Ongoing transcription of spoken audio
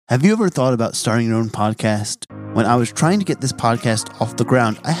Have you ever thought about starting your own podcast? When I was trying to get this podcast off the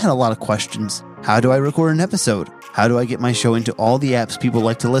ground, I had a lot of questions. How do I record an episode? How do I get my show into all the apps people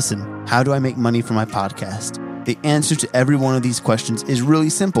like to listen? How do I make money for my podcast? The answer to every one of these questions is really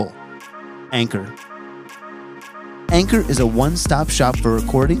simple. Anchor. Anchor is a one-stop shop for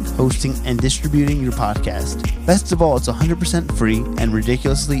recording, hosting, and distributing your podcast. Best of all, it's 100% free and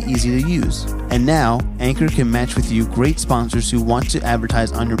ridiculously easy to use. And now, Anchor can match with you great sponsors who want to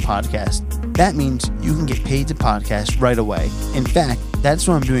advertise on your podcast. That means you can get paid to podcast right away. In fact, that's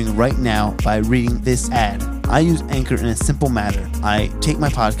what I'm doing right now by reading this ad. I use Anchor in a simple matter. I take my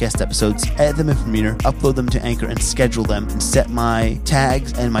podcast episodes, edit them in Premiere, upload them to Anchor, and schedule them, and set my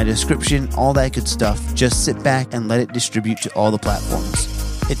tags and my description, all that good stuff. Just sit back and let it distribute to all the platforms.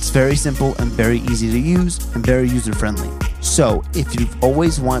 It's very simple and very easy to use and very user-friendly. So, if you've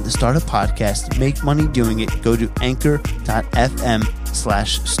always wanted to start a podcast, make money doing it, go to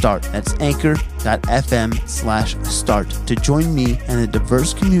anchor.fm/start. That's anchor.fm/start to join me and a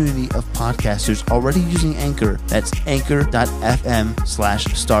diverse community of podcasters already using Anchor. That's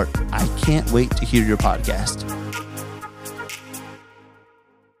anchor.fm/start. I can't wait to hear your podcast.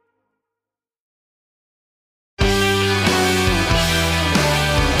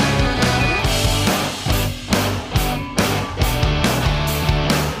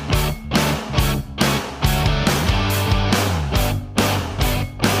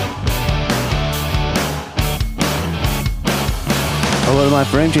 Hello to my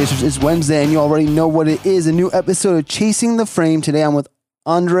frame chasers. It's Wednesday and you already know what it is. A new episode of Chasing the Frame. Today I'm with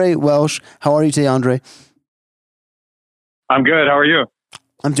Andre Welsh. How are you today, Andre? I'm good. How are you?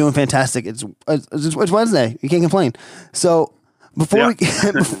 I'm doing fantastic. It's Wednesday. You can't complain. So before we get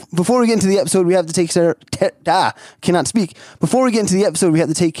into the episode, we have to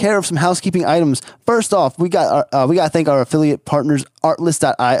take care of some housekeeping items. First off, we got to thank our affiliate partners,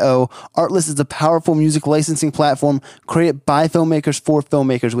 Artlist.io. Artlist is a powerful music licensing platform created by filmmakers for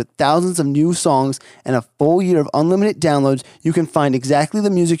filmmakers. With thousands of new songs and a full year of unlimited downloads, you can find exactly the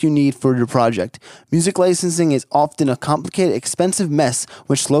music you need for your project. Music licensing is often a complicated, expensive mess,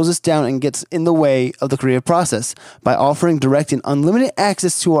 which slows us down and gets in the way of the creative process. By offering direct and unlimited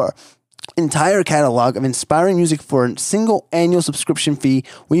access to our entire catalog of inspiring music for a single annual subscription fee,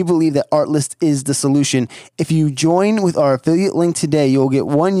 we believe that Artlist is the solution. If you join with our affiliate link today, you'll get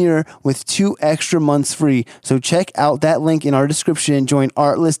 1 year with 2 extra months free. So check out that link in our description and join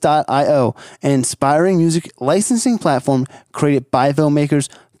Artlist.io, an inspiring music licensing platform created by filmmakers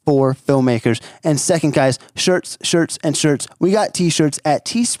for filmmakers. And second, guys, shirts. We got t-shirts at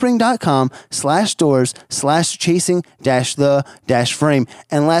teespring.com/stores/chasing-the-frame.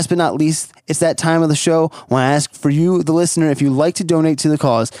 And last but not least, it's that time of the show when I ask for you, the listener, if you'd like to donate to the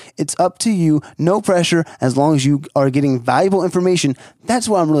cause. It's up to you, no pressure, as long as you are getting valuable information. That's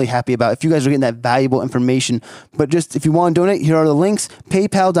what I'm really happy about, if you guys are getting that valuable information. But just if you want to donate, here are the links: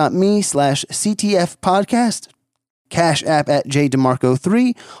 paypal.me/CTF podcast. Cash App at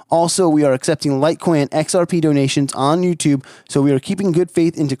JDemarco3. Also, we are accepting Litecoin and XRP donations on YouTube, so we are keeping good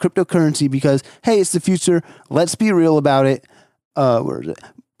faith into cryptocurrency because, hey, it's the future. Let's be real about it. Where is it?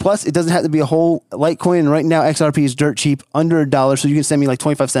 Plus, it doesn't have to be a whole Litecoin, and right now XRP is dirt cheap, under $1, so you can send me like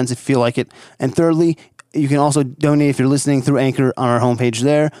 25 cents if you feel like it. And thirdly, you can also donate if you're listening through Anchor on our homepage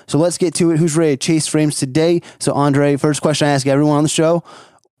there. So let's get to it. Who's ready to chase frames today? So Andre, first question I ask everyone on the show,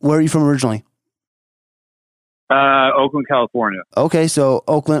 where are you from originally? Oakland, California. Okay, so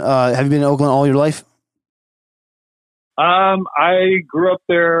Oakland. Have you been in Oakland all your life? I grew up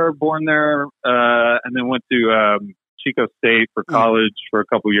there, born there, and then went to Chico State for college for a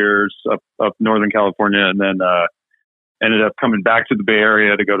couple years up Northern California, and then ended up coming back to the Bay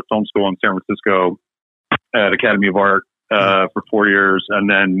Area to go to film school in San Francisco at Academy of Art for 4 years, and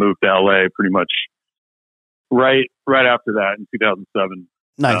then moved to LA pretty much right after that in 2007.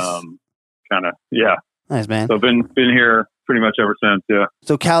 Nice. Yeah. Nice, man. So I've been here pretty much ever since, yeah.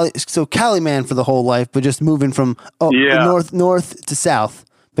 So Cali man for the whole life, but just moving from north to south,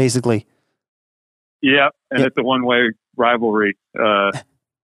 basically. Yeah, and it's a one-way rivalry. Bay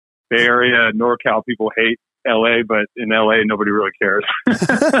Area, NorCal people hate LA, but in LA, nobody really cares.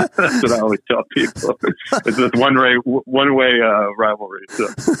 That's what I always tell people. It's this one-way rivalry.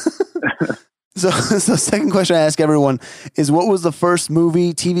 So second question I ask everyone is, what was the first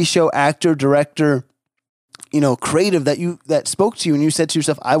movie, TV show, actor, director, creative that spoke to you and you said to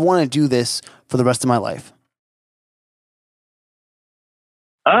yourself, I want to do this for the rest of my life?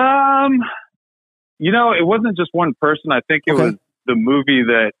 It wasn't just one person. I think it was the movie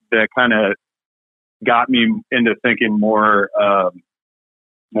that kind of got me into thinking more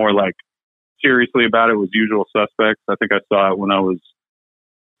like seriously about it was Usual Suspects. I think I saw it when I was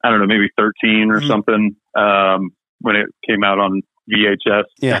I don't know, maybe 13 or something, when it came out on VHS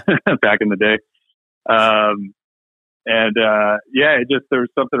back in the day. It just, there was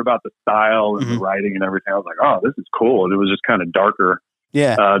something about the style and the writing and everything. I was like, oh, this is cool. And it was just kind of darker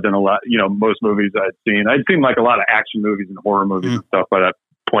than a lot, most movies I'd seen. I'd seen like a lot of action movies and horror movies and stuff by that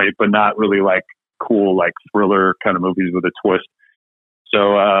point, but not really like cool, like thriller kind of movies with a twist.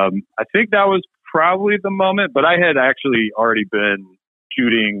 So I think that was probably the moment, but I had actually already been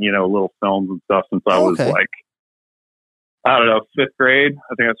shooting, little films and stuff since I was like, I don't know, 5th grade.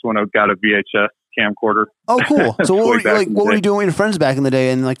 I think that's when I got a VHS camcorder. Oh, cool. So what were you doing with your friends back in the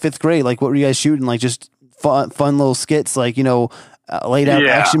day in like 5th grade? Like, what were you guys shooting? Like just fun little skits, like, laid out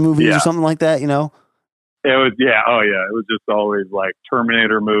action movies or something like that, It was, it was just always like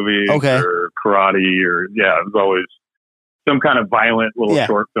Terminator movies or karate or, it was always some kind of violent little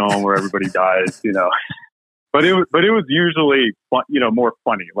short film where everybody dies, But it was usually fun, more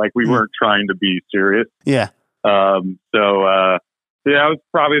funny. Like we weren't trying to be serious. Yeah. That was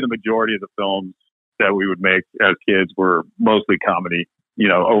probably the majority of the films that we would make as kids were mostly comedy,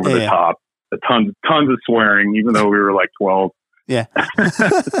 over the top, tons of swearing, even though we were like 12. Yeah.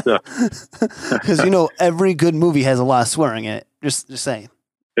 Because, every good movie has a lot of swearing in it. Just saying.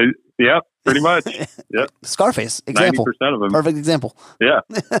 Yep, pretty much. Yep. Scarface, example. 90% of them. Perfect example. Yeah.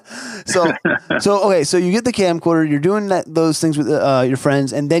 So you get the camcorder, you're doing those things with your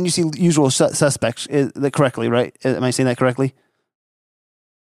friends, and then you see Usual Suspects correctly, right? Am I saying that correctly?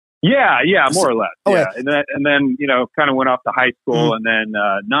 Yeah, more or less. Yeah. And then, kind of went off to high school, and then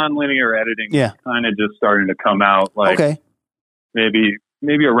nonlinear editing kind of just starting to come out. Like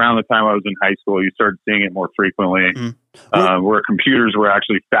maybe around the time I was in high school, you started seeing it more frequently, where computers were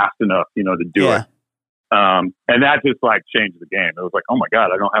actually fast enough, to do it. And that just like changed the game. It was like, oh my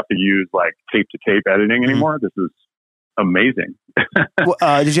God, I don't have to use like tape to tape editing anymore. This is amazing.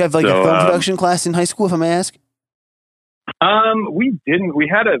 Did you have like a film production class in high school, if I may ask? We didn't. We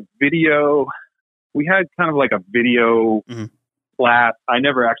had a video. We had kind of like a video class. I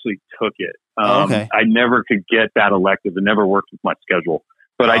never actually took it. I never could get that elective. It never worked with my schedule.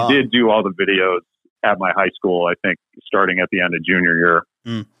 But I did do all the videos at my high school, I think, starting at the end of junior year.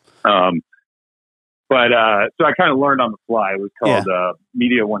 So I kind of learned on the fly. It was called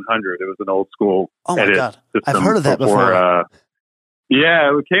Media 100. It was an old school edit system. I've heard of that before.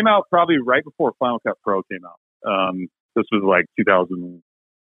 It came out probably right before Final Cut Pro came out. This was like 2000,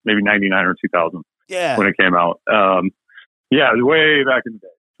 maybe 99 or 2000 when it came out. It was way back in the day,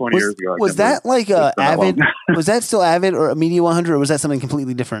 20 years ago. Was that like Avid? Was that still Avid or Media 100, or was that something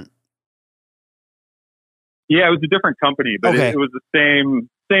completely different? Yeah, it was a different company, but it was the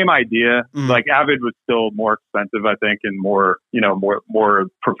same idea. Like Avid was still more expensive, I think, and more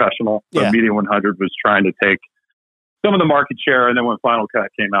professional. But Media 100 was trying to take some of the market share, and then when Final Cut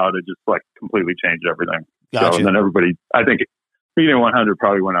came out, it just like completely changed everything. Gotcha. So, and then everybody, I think Media 100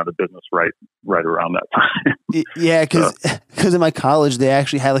 probably went out of business right around that time. Yeah, because in my college they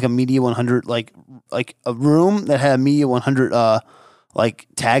actually had like a Media 100 like a room that had a Media 100 like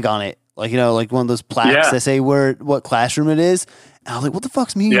tag on it, like like one of those plaques that say what classroom it is. And I was like, what the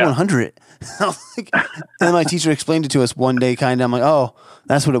fuck's Media 100? And my teacher explained it to us one day, kind of. I'm like, oh,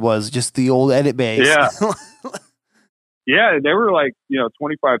 that's what it was, just the old edit bays. Yeah. Yeah, they were like,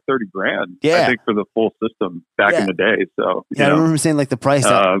 25, 30 grand, I think, for the full system back in the day. So, I remember him saying like the price.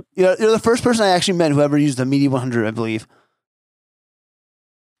 You're the first person I actually met who ever used a Media 100, I believe.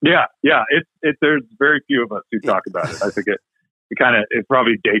 Yeah. There's very few of us who talk about it. I think it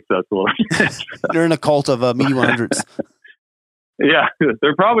probably dates us a little bit. You're in a cult of Media 100s. Yeah,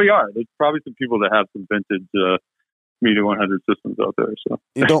 there probably are. There's probably some people that have some vintage Media 100 systems out there. So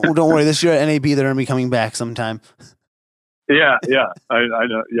don't worry. This year at NAB, they're going to be coming back sometime. Yeah, I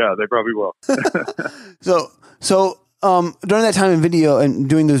know. Yeah, they probably will. So during that time in video and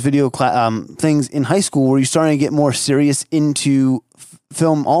doing those video things in high school, were you starting to get more serious into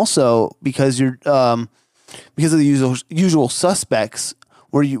film also because you're because of the Usual Suspects?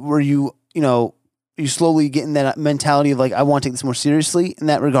 Were you slowly getting that mentality of like, I want to take this more seriously in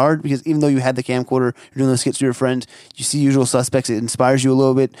that regard? Because even though you had the camcorder, you're doing those skits with your friends, you see Usual Suspects, it inspires you a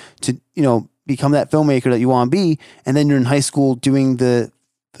little bit to become that filmmaker that you want to be, and then you're in high school doing the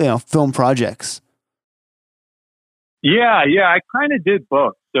film projects. Yeah, I kind of did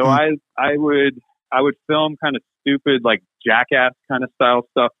both. So I would film kind of stupid like Jackass kind of style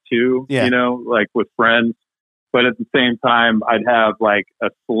stuff too, like with friends. But at the same time, I'd have like a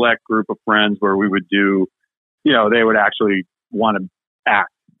select group of friends where we would do, they would actually want to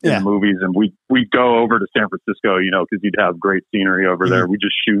act in the movies, and we'd go over to San Francisco, because you'd have great scenery over there. We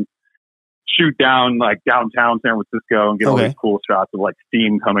just shoot shoot down like downtown San Francisco and get all these cool shots of like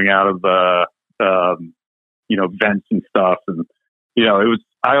steam coming out of vents and stuff. And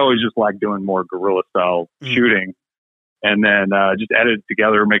I always just like doing more guerrilla style shooting, and then just edit it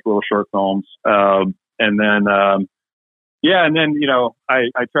together, make little short films, and then I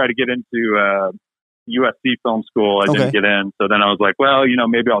tried to get into USC film school. I didn't get in, so then I was like, well,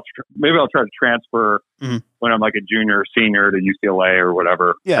 maybe I'll try to transfer when I'm like a junior or senior to UCLA or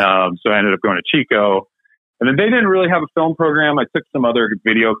whatever. So I ended up going to Chico, and then they didn't really have a film program. I took some other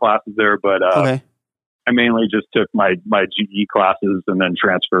video classes there, but I mainly just took my GE classes and then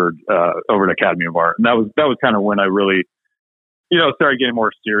transferred over to Academy of Art, and that was kind of when I really started getting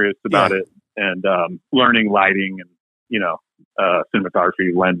more serious about it and learning lighting and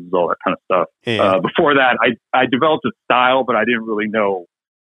cinematography, lenses, all that kind of stuff. Before that, I developed a style, but I didn't really know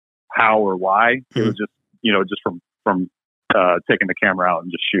how or why. It was just from taking the camera out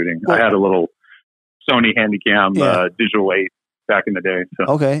and just shooting. I had a little Sony Handycam Digital 8 back in the day. So.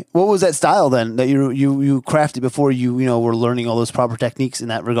 Okay, what was that style then that you crafted before you were learning all those proper techniques in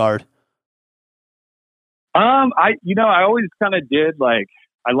that regard? I always kind of did like.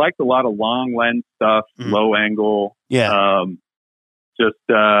 I liked a lot of long lens stuff, low angle. Just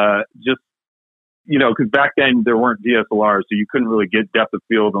because back then there weren't DSLRs, so you couldn't really get depth of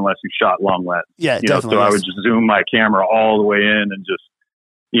field unless you shot long lens. So I would just zoom my camera all the way in and just,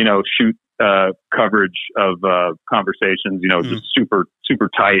 shoot coverage of conversations, just super, super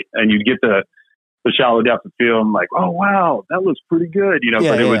tight. And you'd get the shallow depth of field and like, oh, wow, that looks pretty good.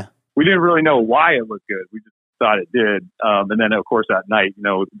 We didn't really know why it looked good. We just thought it did. And then of course at night,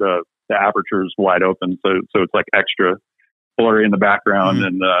 the aperture is wide open. So it's like extra blurry in the background.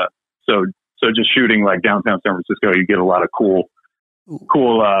 And, so just shooting like downtown San Francisco, you get a lot of cool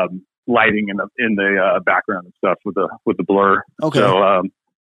lighting in the background and stuff with the blur. Okay. So,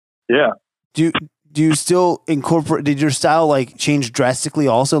 Do you still incorporate, did your style like change drastically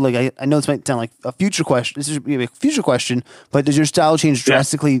also? Like I know this might sound like a future question. This is a future question, but does your style change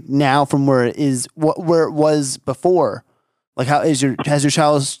drastically now from where it is, where it was before? Like has your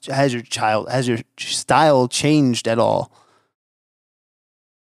style changed at all?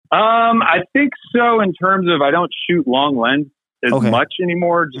 I think so in terms of, I don't shoot long lens as much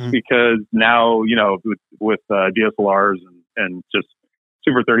anymore just because now, with DSLRs and just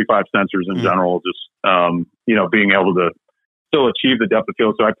Super 35 sensors in general, just, being able to still achieve the depth of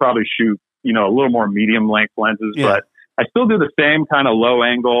field. So I probably shoot, a little more medium length lenses, but I still do the same kind of low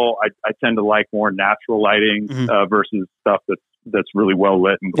angle. I tend to like more natural lighting, versus stuff that's really well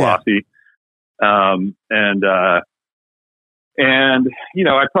lit and glossy. I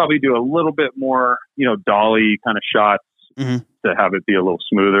probably do a little bit more, dolly kind of shots to have it be a little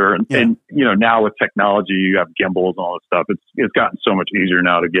smoother. And now with technology, you have gimbals and all this stuff. It's gotten so much easier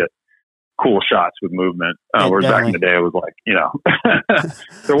now to get cool shots with movement. Whereas back in the day, it was like,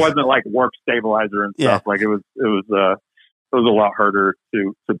 there wasn't like warp stabilizer and stuff. Like it was a lot harder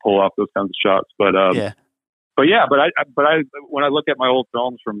to pull off those kinds of shots. But I when I look at my old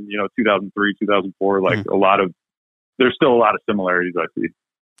films from 2003, 2004, like there's still a lot of similarities I see.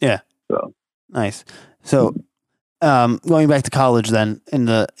 Yeah. So nice. So going back to college then in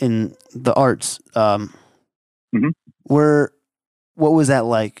the arts, what was that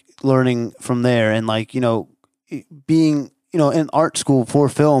like learning from there and like, being, in art school for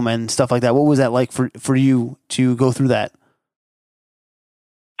film and stuff like that? What was that like for you to go through that?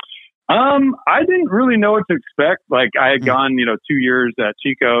 I didn't really know what to expect. Like I had gone, 2 years at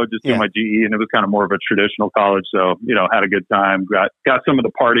Chico, just doing my GE, and it was kind of more of a traditional college. So, had a good time, got some of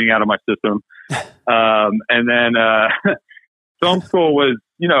the partying out of my system. And then, film school was,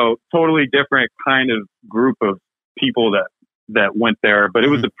 totally different kind of group of people that went there, but it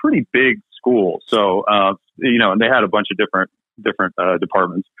was a pretty big school. So, and they had a bunch of different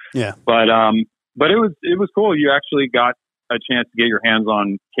departments. Yeah. But it was cool. You actually got a chance to get your hands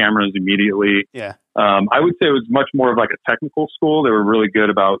on cameras immediately. Yeah. I would say it was much more of like a technical school. They were really good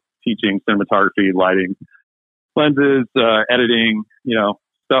about teaching cinematography, lighting, lenses, editing,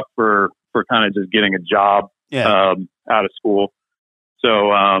 stuff for kind of just getting a job, out of school.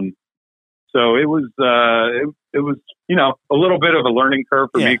 So it was, a little bit of a learning curve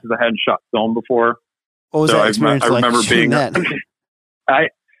for me because I hadn't shot film before. What was that experience like? I remember being that?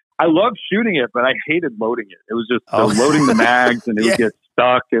 I loved shooting it, but I hated loading it. It was just loading the mags and it would get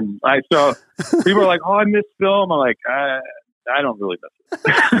stuck. And so people are like, "Oh, I miss film." I'm like, I don't really miss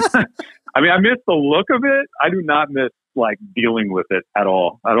it. I mean, I miss the look of it. I do not miss like dealing with it at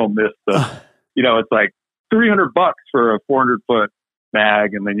all. I don't miss it's like $300 for a 400-foot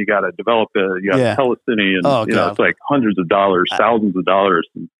mag, and then you got to develop it. You got telecine, and it's like hundreds of dollars, thousands of dollars.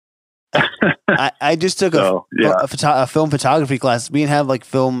 And I just took a film photography class. We didn't have like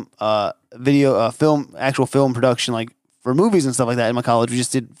film, actual film production, like for movies and stuff like that in my college. We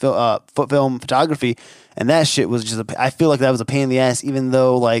just did film photography, and that shit was just I feel like that was a pain in the ass, even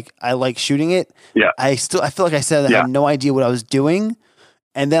though like I like shooting it. Yeah. I feel like I said I had no idea what I was doing.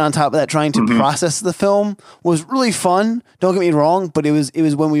 And then on top of that, trying to process the film was really fun. Don't get me wrong, but it was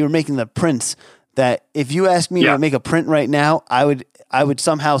when we were making the prints that if you ask me to make a print right now, I would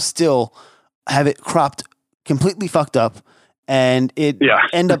somehow still have it cropped completely fucked up, and it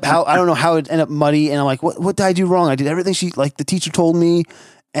end up I don't know how it end up muddy, and I'm like, what did I do wrong? I did everything the teacher told me,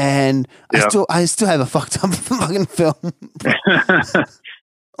 and I still have a fucked up fucking film.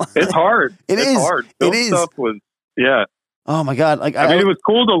 It's hard. It's hard. Film stuff was Oh my God! Like I mean, it was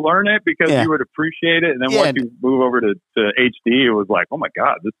cool to learn it because you would appreciate it, and then once you move over to HD, it was like, oh my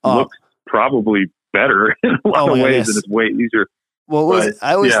God, this looks probably better in a lot of ways, and it's way easier. Well,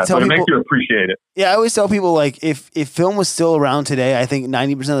 I always tell people, it makes you appreciate it. Yeah, I always tell people like if film was still around today, I think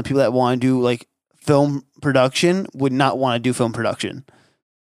 90% of the people that want to do like film production would not want to do film production.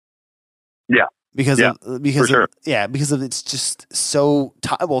 Yeah. Because of it's just so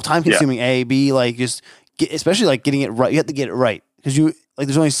time consuming. B, like just especially like getting it right. You have to get it right because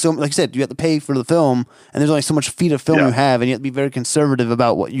there's only so, like you said, you have to pay for the film, and there's only so much feet of film you have, and you have to be very conservative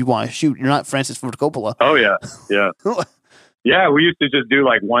about what you want to shoot. You're not Francis Ford Coppola. Oh yeah. Yeah, we used to just do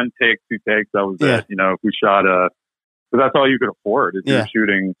like 1 take, 2 takes. That was it. You know, if we shot but that's all you could afford. If you're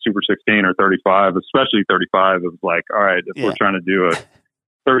shooting Super 16 or 35, especially 35, it was like, all right, if we're trying to do a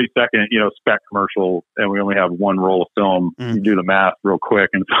 30-second, spec commercial, and we only have 1 roll of film, you do the math real quick,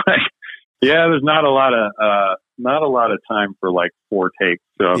 and it's like, there's not a lot of time for like 4 takes.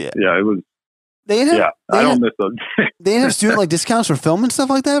 So it was. I don't miss those. They didn't have student like discounts for film and stuff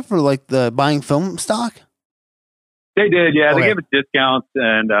like that for like the buying film stock. They did, yeah. Okay. They gave us discounts,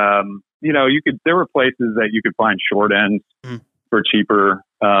 and there were places that you could find short ends for cheaper.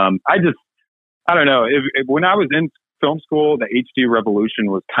 I don't know. When I was in film school, the HD revolution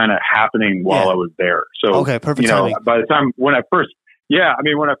was kind of happening while I was there. So perfect timing. By the time when I first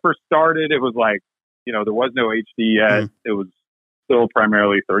started, it was like there was no HD yet. It was still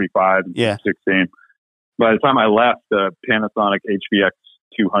primarily 35 and 16. By the time I left, the Panasonic HVX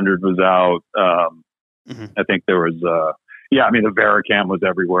 200 was out. I think there was, the Vericam was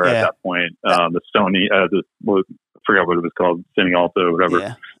everywhere at that point. The Sony, I forgot what it was called, Cine Alta or whatever.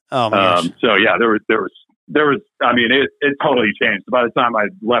 Yeah. Oh my gosh. So there was. I mean, it totally changed. By the time I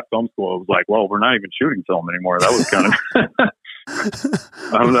left film school, it was like, well, we're not even shooting film anymore. That was kind of.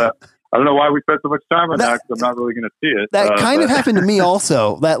 I don't know why we spent so much time on that because I'm not really going to see it. That kind of happened to me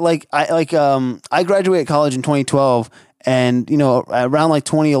also. That I graduated college in 2012, and around like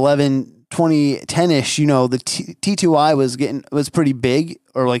 2011. 2010-ish, the T2i was pretty big,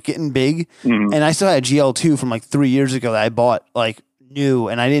 or like getting big, and I still had a GL2 from like 3 years ago that I bought like new,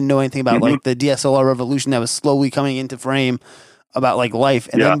 and I didn't know anything about like the DSLR revolution that was slowly coming into frame about like life,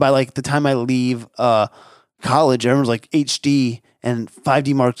 and then by like the time I leave college, everyone's like HD and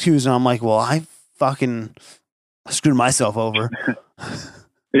 5D Mark IIs, and I'm like, well, I fucking screwed myself over.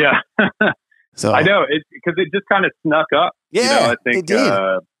 So I know it because it just kind of snuck up. Yeah, I think it did.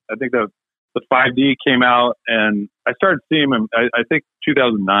 I think the 5D came out, and I started seeing them. I think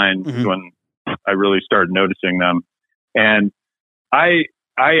 2009 is when I really started noticing them. And I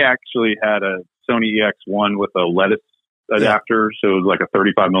actually had a Sony EX1 with a lettuce adapter, so it was like a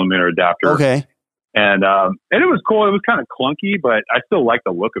 35 millimeter adapter. Okay. And it was cool. It was kind of clunky, but I still liked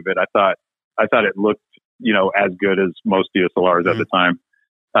the look of it. I thought it looked as good as most DSLRs at the time.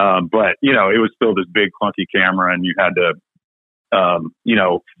 But it was still this big clunky camera, and you had to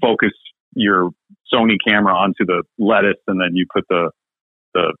focus your Sony camera onto the lettuce, and then you put the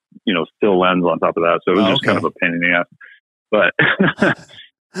still lens on top of that. So it was just kind of a pain in the ass. But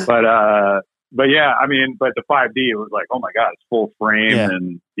yeah, I mean, but the 5D, it was like, oh my God, it's full frame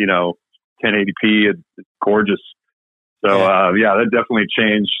and 1080p. It's gorgeous. So that definitely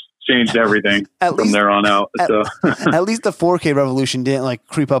changed everything from there on out. At least the 4K revolution didn't like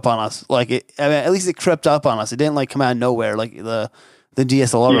creep up on us. At least it crept up on us. It didn't like come out of nowhere like the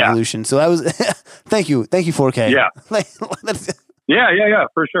DSLR revolution. So that was thank you 4K. Yeah. Yeah,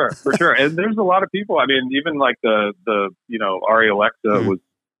 for sure. And there's a lot of people. I mean, even like the Arri Alexa was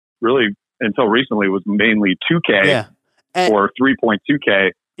really, until recently, was mainly 2K or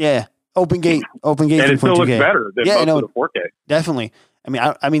 3.2K. Yeah. Open gate. And it still looks better than most of the 4K. Definitely.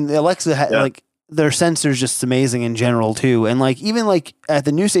 I mean, the Alexa like their sensors just amazing in general too. And like even like at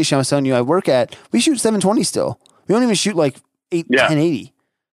the news station I was telling you I work at, we shoot 720 still. We don't even shoot like 1080.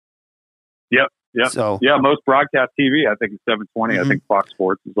 Yep. Yeah. So yeah, most broadcast TV, I think, is 720. I think Fox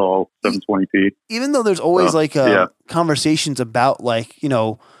Sports is all 720p. Even though there's always conversations about like,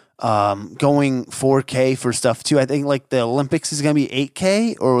 going 4K for stuff too. I think like the Olympics is going to be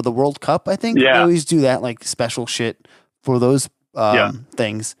 8K or the World Cup. I think they always do that like special shit for those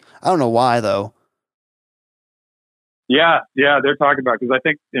things. I don't know why though. Yeah, they're talking about, because I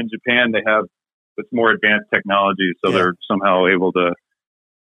think in Japan they have it's more advanced technology, so they're somehow able to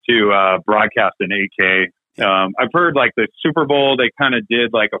broadcast in 8K. I've heard like the Super Bowl, they kind of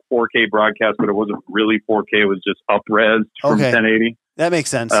did like a 4K broadcast, but it wasn't really 4K. It was just up-res from 1080. That makes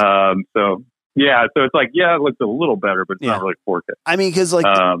sense. So it's like, it looks a little better, but it's not really 4K. I mean, because like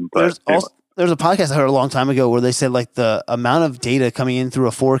there's a podcast I heard a long time ago where they said like the amount of data coming in through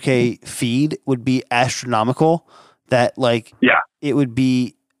a 4K feed would be astronomical. That like it would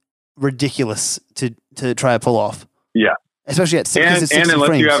be ridiculous to try to pull off. Yeah. Especially at 60 and frames.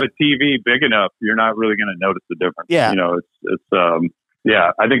 Unless you have a TV big enough, you're not really going to notice the difference. Yeah.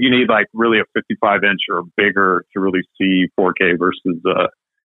 I think you need like really a 55-inch or bigger to really see 4K versus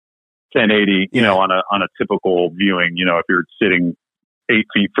 1080, on a typical viewing, if you're sitting 8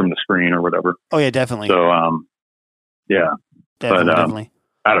 feet from the screen or whatever. Oh yeah, definitely. So, definitely.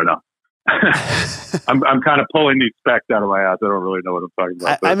 I don't know. I'm kind of pulling these specs out of my ass. I don't really know what I'm talking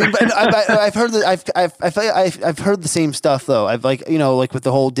about. I've heard that. I've heard the same stuff though. I've like with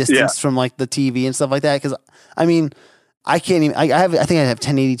the whole distance from like the TV and stuff like that. Because I mean, I can't even. I think I have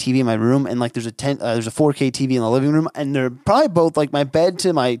 1080 TV in my room, and like there's a 4K TV in the living room, and they're probably both like my bed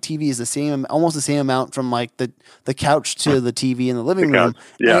to my TV is the same, almost the same amount from like the couch to the TV in the living room.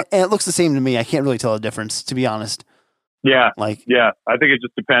 And it looks the same to me. I can't really tell a difference, to be honest. Yeah. I think it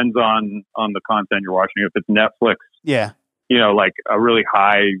just depends on the content you're watching. If it's Netflix, like a really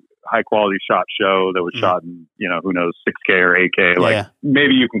high quality shot show that was shot in, who knows, 6K or 8K,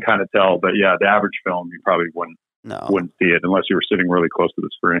 maybe you can kind of tell, but the average film, you probably wouldn't see it unless you were sitting really close to the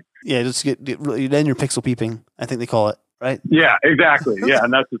screen. Yeah. Just then you're pixel peeping, I think they call it, right? Yeah, exactly. Yeah.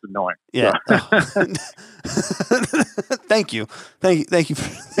 And that's just annoying. Yeah. So. Thank you. Thank you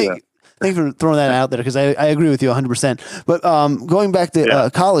for throwing that out there, because I agree with you 100%. But going back to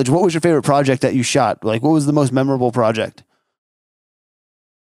college, what was your favorite project that you shot? Like, what was the most memorable project?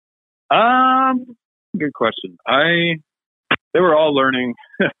 Good question. They were all learning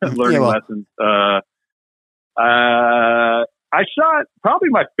lessons. I shot, probably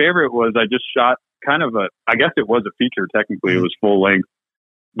my favorite was I just shot kind of I guess it was a feature technically. It was full length,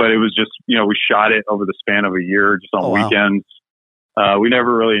 but it was just, we shot it over the span of a year, just on weekends. We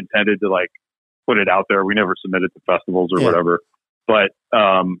never really intended to like put it out there. We never submitted to festivals or whatever, but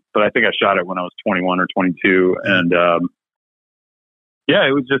I think I shot it when I was 21 or 22. And,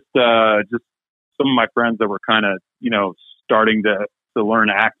 it was just some of my friends that were kind of, starting to learn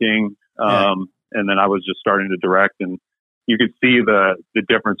acting. And then I was just starting to direct, and you could see the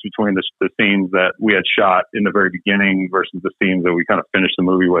difference between the scenes that we had shot in the very beginning versus the scenes that we kind of finished the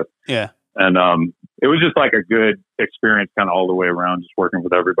movie with. Yeah. And it was just like a good experience kind of all the way around, just working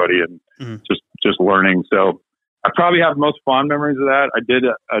with everybody and just learning. So I probably have most fond memories of that. I did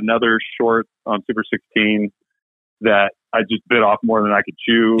another short on Super 16 that I just bit off more than I could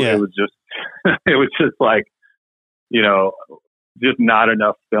chew. Yeah. It was just like, just not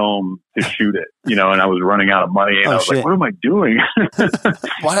enough film to shoot it, and I was running out of money, and I was like, what am I doing?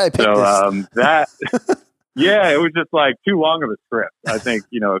 Why did I pick this? That... Yeah, it was just like too long of a script. I think,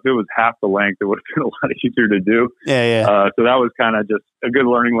 if it was half the length, it would have been a lot easier to do. Yeah. So that was kind of just a good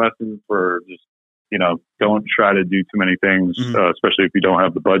learning lesson for just, don't try to do too many things, especially if you don't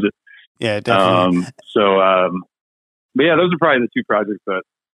have the budget. Yeah, definitely. But yeah, those are probably the two projects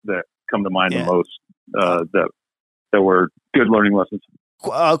that come to mind the most, that were good learning lessons.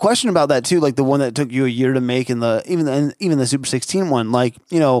 Question about that too, like the one that took you a year to make, and even the Super 16 one. Like,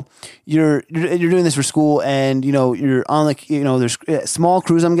 you're doing this for school, and you're on like there's small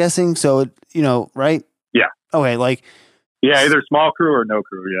crews, I'm guessing. So right? Yeah. Okay, like either small crew or no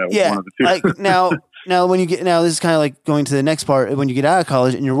crew. Yeah, one of the two. Like now when you get this is kind of like going to the next part. When you get out of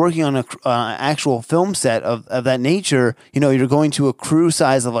college and you're working on a actual film set of that nature, you're going to a crew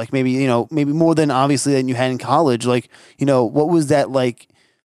size of like maybe more than obviously than you had in college. Like, what was that like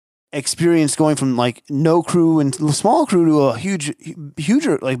experience going from like no crew and small crew to a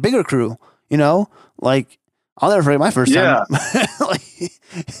huger, like bigger crew, like I'll never forget my first time. Like,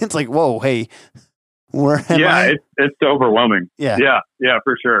 it's like, whoa, hey, where am I? It's overwhelming. Yeah,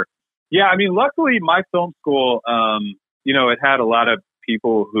 for sure. Yeah. I mean, luckily my film school, it had a lot of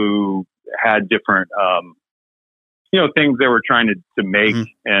people who had different, things they were trying to make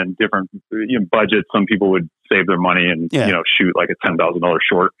and different budgets. Some people would save their money and, shoot like a $10,000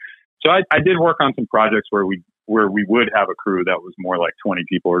 short. So I did work on some projects where we would have a crew that was more like 20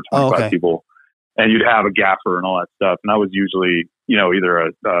 people or 25 people, and you'd have a gaffer and all that stuff. And I was usually, either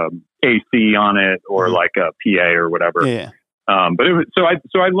a AC on it or like a PA or whatever. Yeah. But it was, so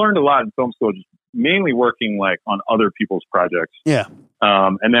I learned a lot in film school, just mainly working like on other people's projects. Yeah.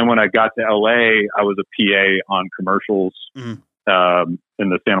 And then when I got to LA, I was a PA on commercials in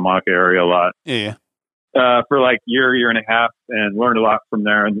the Santa Monica area a lot. Yeah. For like year and a half, and learned a lot from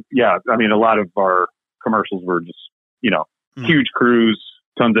there. And yeah, I mean, a lot of our commercials were just, huge crews,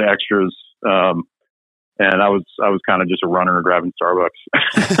 tons of extras. And I was kind of just a runner grabbing Starbucks.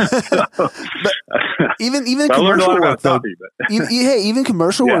 But even I learned a lot commercial work, about though, coffee, but even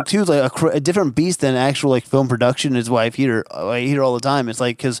commercial work too is like a different beast than actual like film production. Is why I hear all the time. It's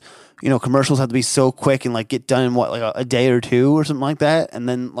like because commercials have to be so quick and like get done in like a day or two or something like that, and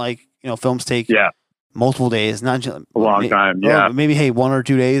then like films take multiple days, not just a long time. Yeah, maybe 1 or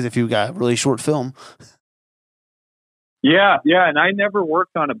 2 days if you got a really short film. Yeah, and I never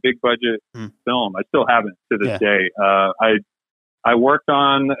worked on a big budget film. I still haven't to this day. I worked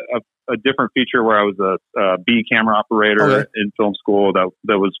on a different feature where I was a B camera operator in film school. That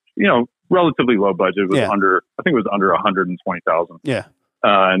was relatively low budget. It was I think it was under 120,000. Yeah,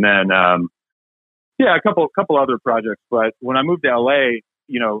 and then a couple other projects. But when I moved to LA,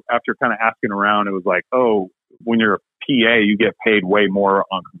 after kind of asking around, it was like, oh, when you're a PA, you get paid way more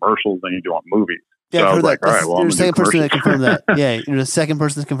on commercials than you do on movies. Yeah, so I've heard that. Like, all right, well, you're the second person that confirmed that. Yeah, you're the second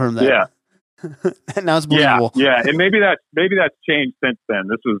person to confirm that. Yeah. And now it's believable. Yeah, and maybe that's changed since then.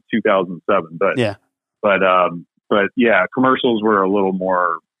 This was 2007, but yeah, commercials were a little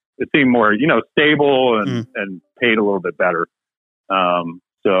more. It seemed more, stable and paid a little bit better. And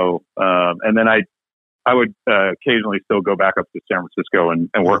then I would occasionally still go back up to San Francisco and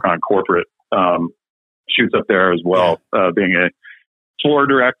work on corporate shoots up there as well, being a floor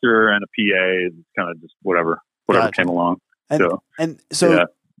director and a PA, kind of just whatever came along. So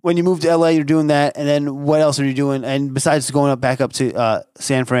when you moved to LA, you're doing that, and then what else are you doing? And besides going back up to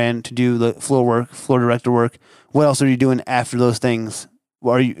San Fran to do the floor director work, what else are you doing after those things?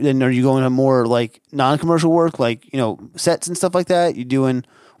 Are you going to more like non-commercial work, like sets and stuff like that?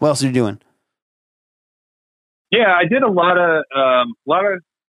 What else are you doing? Yeah, I did a lot of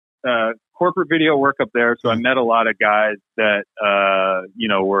corporate video work up there. So I met a lot of guys that,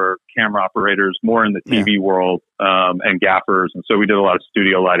 were camera operators more in the TV world, and gaffers. And so we did a lot of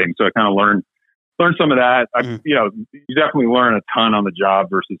studio lighting. So I kind of learned some of that. You definitely learn a ton on the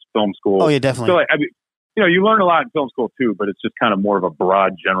job versus film school. Oh yeah, definitely. So you learn a lot in film school too, but it's just kind of more of a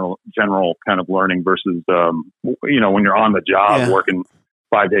broad general kind of learning versus, when you're on the job working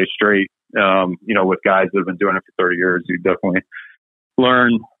 5 days straight, with guys that have been doing it for 30 years, you definitely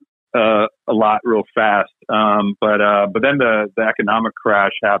learn a lot real fast. But then the economic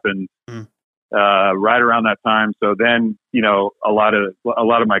crash happened right around that time. So then, a lot of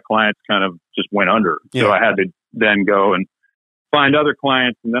my clients kind of just went under. Yeah. So I had to then go and find other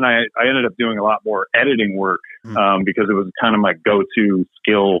clients. And then I ended up doing a lot more editing work because it was kind of my go-to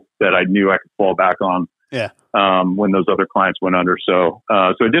skill that I knew I could fall back on. Yeah. When those other clients went under. So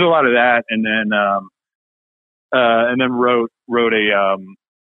I did a lot of that, and then wrote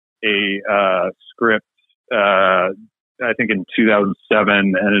a script, I think in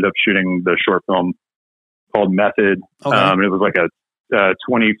 2007, ended up shooting the short film called Method. Okay. It was like a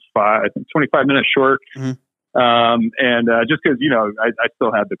 25 minute short. And just cause, I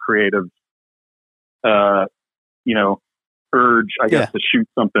still had the creative, urge, I guess, to shoot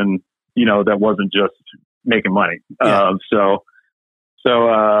something, that wasn't just making money. And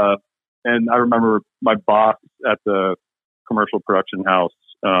I remember my boss at the commercial production house,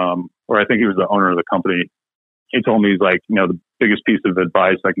 or I think he was the owner of the company. He told me, he's like, the biggest piece of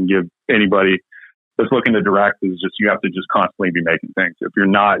advice I can give anybody that's looking to direct is just, you have to just constantly be making things. If you're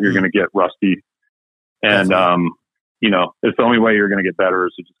not, you're going to get rusty. And, it's the only way you're going to get better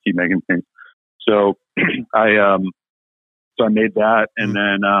is to just keep making things. So I made that, and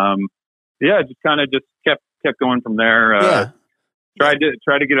then, just kept going from there. Tried to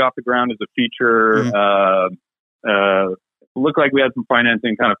get it off the ground as a feature. Looked like we had some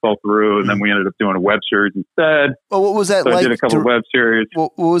financing, kind of fell through, and then we ended up doing a web series instead. Well, what was that like? I did a couple of web series.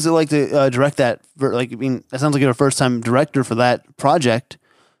 What was it like to direct that? That sounds like you're a first-time director for that project.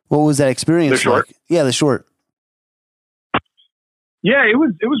 What was that experience? The short? Like? Yeah, the short. Yeah, it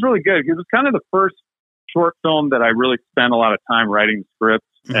was really good. It was kind of the first short film that I really spent a lot of time writing scripts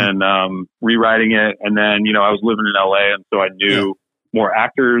and rewriting it. And then, I was living in LA, and so I knew more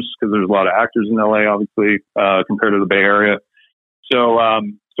actors because there's a lot of actors in LA, obviously, compared to the Bay Area. So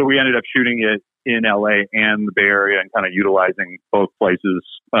we ended up shooting it in LA and the Bay Area and kind of utilizing both places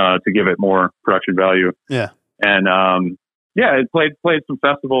to give it more production value. Yeah. And it played some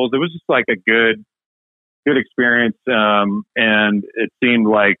festivals. It was just like a good experience. And it seemed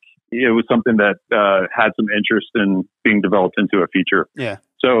like it was something that had some interest in being developed into a feature. Yeah.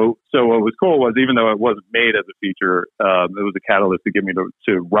 So what was cool was, even though it wasn't made as a feature, it was a catalyst to get me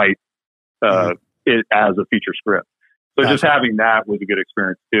to write it as a feature script. So just having that was a good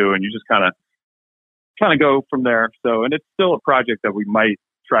experience too. And you just kind of go from there. So, and it's still a project that we might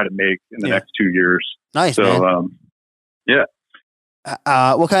try to make in the next 2 years. Nice. So, man.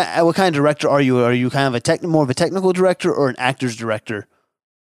 What kind of director are you? Are you kind of more of a technical director or an actor's director?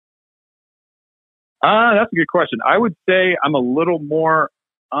 That's a good question. I would say I'm a little more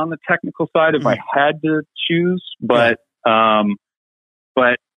on the technical side if I had to choose, but I'm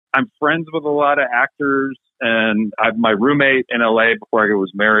friends with a lot of actors, and my roommate in LA before I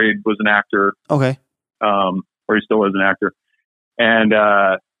was married was an actor. Okay. Or he still is an actor. And,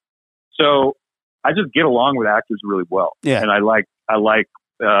 so I just get along with actors really well. Yeah. And I like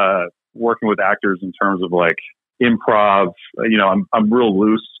working with actors in terms of like improv. I'm real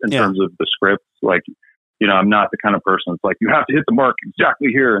loose in terms of the script. Like, I'm not the kind of person that's like, you have to hit the mark exactly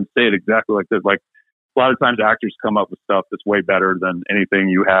here and say it exactly like this. Like, a lot of times actors come up with stuff that's way better than anything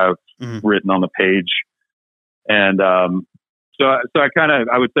you have written on the page. And, so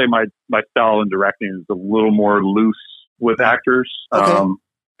I would say my style in directing is a little more loose with actors. Okay.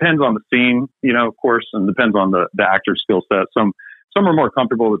 Depends on the scene, of course, and depends on the actor's skill set. Some are more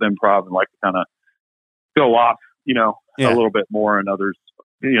comfortable with improv and like to kind of go off, a little bit more, and others,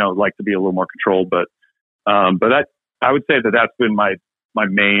 like to be a little more controlled. But I would say that's been my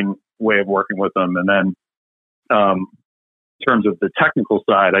main way of working with them. And then, in terms of the technical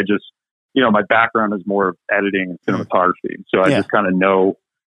side, I just, my background is more of editing and cinematography. So I just kind of know,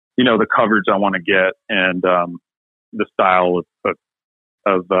 the coverage I want to get, and, the style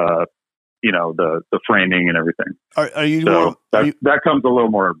of the framing and everything. Are you so more, that comes a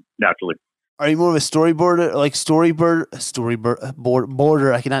little more naturally. Are you more of a storyboarder, like storyboarder?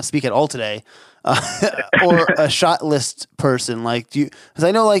 I cannot speak at all today. Or a shot list person? Like, because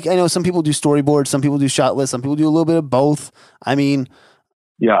I know some people do storyboard, some people do shot list, some people do a little bit of both. I mean,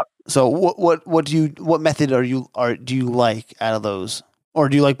 yeah. So what method do you like out of those, or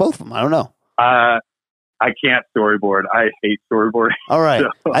do you like both of them? I don't know. I can't storyboard. I hate storyboarding. All right.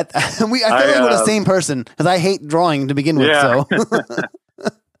 So, I feel like we're the same person, because I hate drawing to begin with. Yeah. So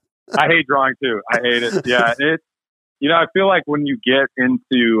I hate drawing too. I hate it. Yeah. I feel like when you get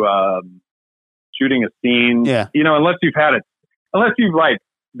into shooting a scene, unless you've like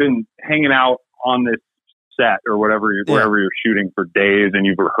been hanging out on this set or wherever you're shooting for days and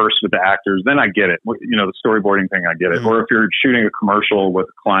you've rehearsed with the actors, then I get it. The storyboarding thing, I get it. Or if you're shooting a commercial with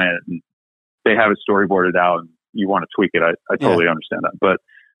a client and they have it storyboarded out and you want to tweak it, I totally understand that. But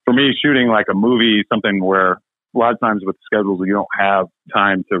for me, shooting like a movie, something where a lot of times with schedules, you don't have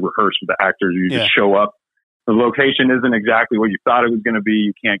time to rehearse with the actors. You just show up. The location isn't exactly what you thought it was going to be.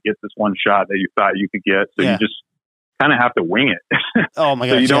 You can't get this one shot that you thought you could get. So you just kind of have to wing it. Oh my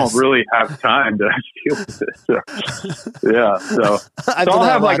God. So you don't really have time to deal with it. So I'll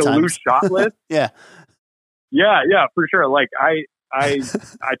have like a loose shot list. Yeah, for sure. Like I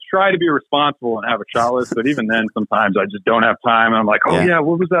try to be responsible and have a shot list, but even then, sometimes I just don't have time. And I'm like,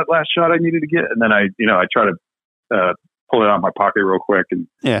 what was that last shot I needed to get? And then I try to pull it out of my pocket real quick and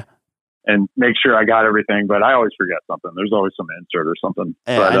make sure I got everything. But I always forget something. There's always some insert or something.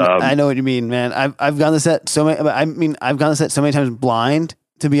 Yeah, but I know what you mean, man. I've gone to set so many. I've gone to set so many times blind.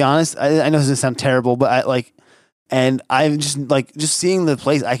 To be honest, I know this doesn't sound terrible, but and I'm just seeing the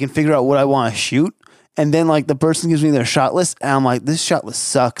place. I can figure out what I want to shoot. And then like the person gives me their shot list and I'm like, this shot list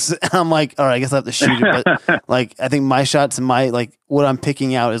sucks. And I'm like, all right, I guess I have to shoot it. But like, I think my shots and what I'm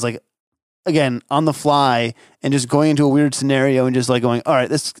picking out is like, again, on the fly and just going into a weird scenario and just like going, all right,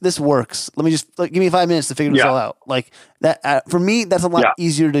 this works. Let me just give me 5 minutes to figure this all out. Like that, for me, that's a lot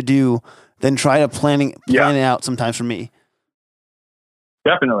easier to do than try to plan it out sometimes for me.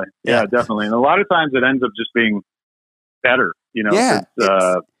 Definitely. Yeah, definitely. And a lot of times it ends up just being better,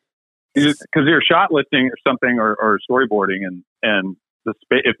 because you're shot listing or something or storyboarding and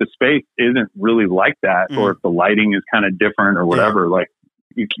if the space isn't really like that, or if the lighting is kind of different or whatever, like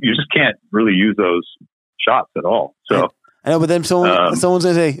you just can't really use those shots at all. So I know, but then someone's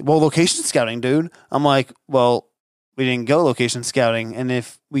gonna say, well, location scouting, dude. I'm like, well, we didn't go location scouting. And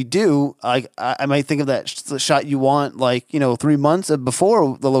if we do, I might think of that shot you want 3 months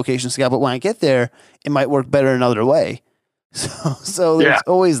before the location scout, but when I get there, it might work better another way. So there's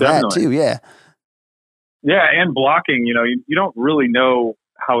always definitely that too. Yeah. Yeah. And blocking, you don't really know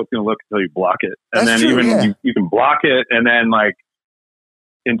how it's going to look until you block it. And That's then true, you can block it, and then like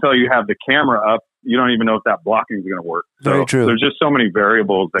until you have the camera up, you don't even know if that blocking is going to work. So Very true. there's just so many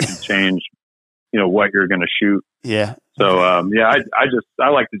variables that can change, what you're going to shoot. Yeah. So I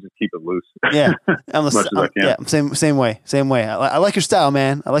like to just keep it loose. Yeah. as much as I can. Yeah. Same way. I like your style,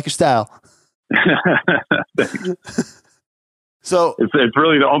 man. I like your style. So it's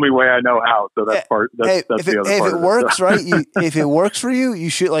really the only way I know how. So that's part. That's the other part. If it works, right? If it works for you, you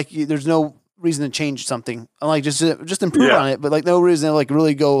should there's no reason to change something. I'm like just improve on it, but like no reason to like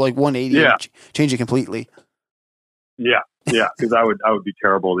really go like 180 and change it completely. Yeah, because I would be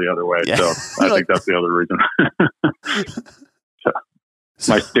terrible the other way. Yeah. So I think that's the other reason.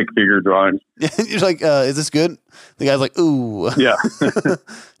 My stick figure drawings. You're like, is this good? The guy's like, ooh. Yeah.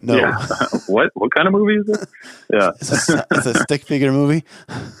 No. Yeah. What kind of movie is it? Yeah. It's a stick figure movie.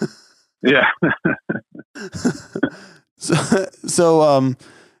 Yeah. So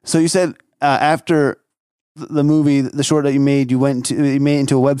you said after the movie, the short that you made, you made it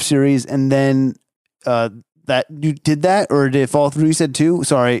into a web series, and then that you did that, or did it fall through? You said two.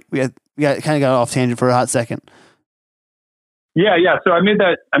 Sorry, we kind of got off tangent for a hot second. Yeah. So I made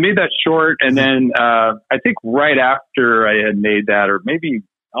that short, and then I think right after I had made that, or maybe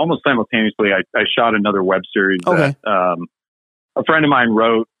almost simultaneously, I shot another web series that a friend of mine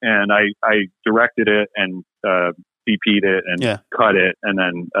wrote, and I directed it and DP'd it and cut it, and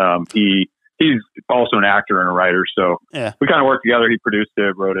then he's also an actor and a writer, so we kind of worked together. He produced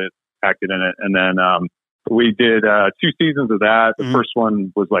it, wrote it, acted in it, and then we did 2 seasons of that. The first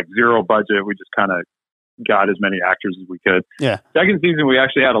one was like zero budget. We just kind of got as many actors as we could. Yeah. Second season, we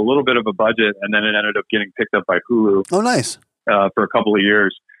actually had a little bit of a budget, and then it ended up getting picked up by Hulu. Oh, nice. For a couple of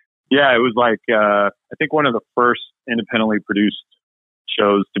years. Yeah, it was like I think one of the first independently produced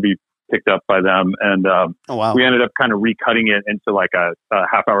shows to be picked up by them, and we ended up kind of recutting it into like a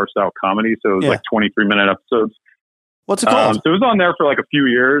half-hour style comedy. So it was like 23-minute episodes. What's it called? So it was on there for like a few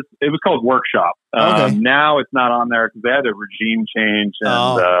years. It was called Workshop. Now it's not on there because they had a regime change,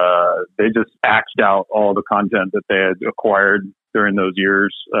 and they just axed out all the content that they had acquired during those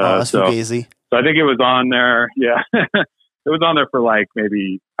years. That's easy. So I think it was on there. Yeah. It was on there for like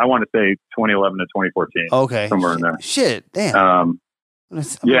maybe, I want to say 2011 to 2014. Okay. Somewhere in there. Shit. Damn. But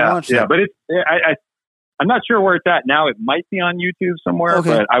I'm not sure where it's at now. It might be on YouTube somewhere,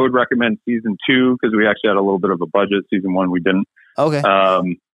 but I would recommend season 2 because we actually had a little bit of a budget. Season 1 we didn't. Okay.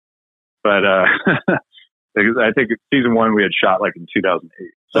 But I think season 1 we had shot like in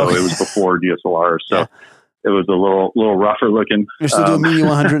 2008, so it was before DSLR. So it was a little rougher looking. You're still doing Media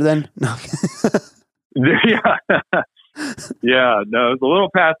 100 then? No. Yeah, no, it's a liting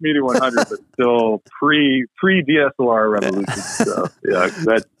past Media 100, but still pre DSLR revolution. So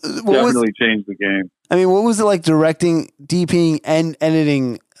that definitely changed the game. I mean, what was it like directing, DPing, and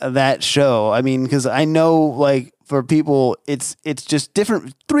editing that show? I mean, because I know, like, for people, it's just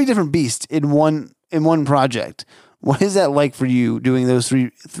 3 different beasts in one project. What is that like for you doing those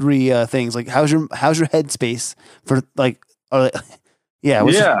three things? Like, how's your headspace for like?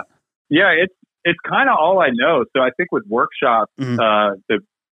 It's kind of all I know. So I think with Workshop, the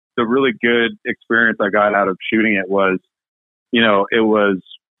really good experience I got out of shooting it was,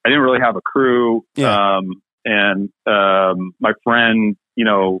 I didn't really have a crew. And my friend,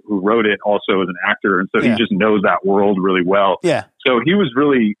 who wrote it also is an actor. And so he just knows that world really well. Yeah. So he was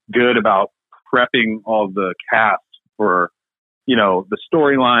really good about prepping all the cast for, the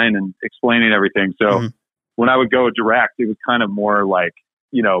storyline and explaining everything. So when I would go direct, it was kind of more like,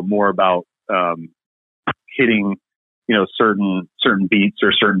 more about, hitting, certain beats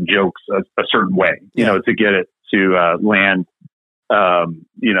or certain jokes a certain way, to get it to land,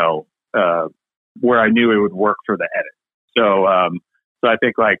 where I knew it would work for the edit. So I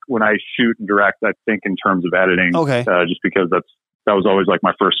think like when I shoot and direct, I think in terms of editing, just because that was always like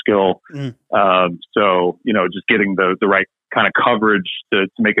my first skill. So, just getting the right kind of coverage to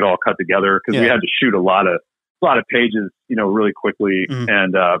make it all cut together, because we had to shoot a lot of pages, really quickly.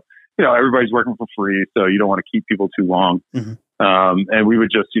 And, everybody's working for free, so you don't want to keep people too long. And we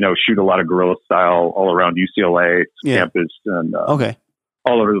would just, shoot a lot of guerrilla style all around UCLA campus and all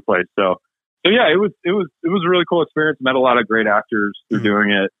over the place. So yeah, it was a really cool experience. Met a lot of great actors through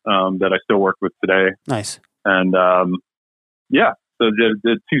doing it that I still work with today. Nice. And so did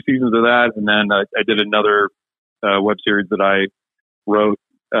 2 seasons of that, and then I did another web series that I wrote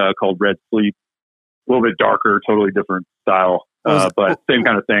called Red Sleep. A little bit darker, totally different style. But same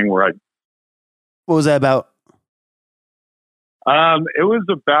kind of thing where what was that about? It was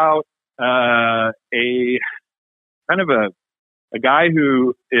about a kind of a guy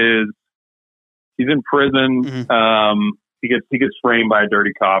who he's in prison, he gets framed by a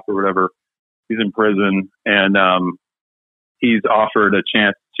dirty cop or whatever. He's in prison, and he's offered a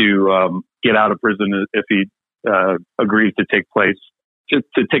chance to get out of prison if he agrees to take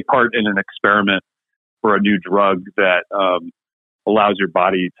part in an experiment for a new drug that allows your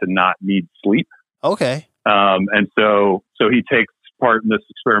body to not need sleep. Okay. And so he takes part in this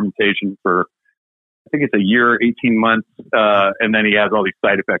experimentation for, I think it's a year, 18 months, and then he has all these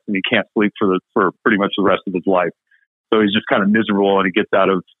side effects, and he can't sleep for pretty much the rest of his life. So he's just kind of miserable, and he gets out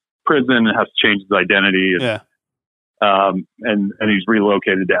of prison and has to change his identity. And, and he's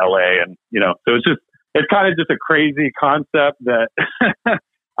relocated to LA, and so it's kind of just a crazy concept that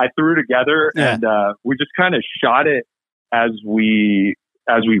I threw together, and we just kind of shot it as we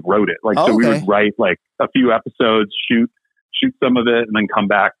wrote it. So we would write like a few episodes, shoot some of it, and then come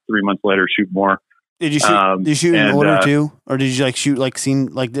back 3 months later, shoot more. Did you shoot in order too, or did you shoot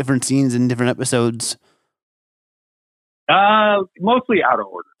different scenes in different episodes? Mostly out of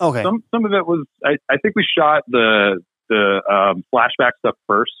order. Okay. Some of it was I think we shot the flashback stuff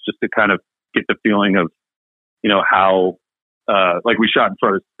first, just to kind of get the feeling of how we shot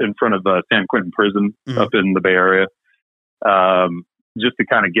in front of San Quentin Prison up in the Bay Area, just to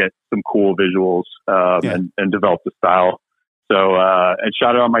kind of get some cool visuals and develop the style. So and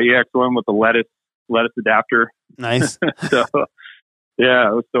shot it on my EX1 with the lettuce adapter. Nice. So yeah,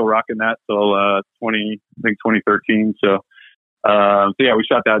 I was still rocking that till 2013. So yeah, we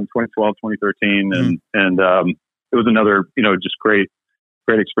shot that in 2012, 2013, and it was another just great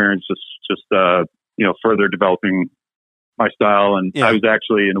experience. Just further developing my style, and I was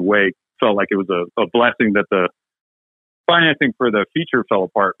actually in a way felt like it was a blessing that the financing for the feature fell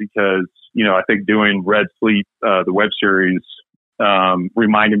apart, because I think doing Red Sleep, the web series,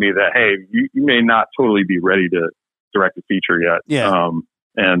 reminded me that, hey, you may not totally be ready to direct a feature yet. Yeah.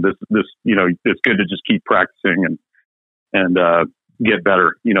 And this it's good to just keep practicing and get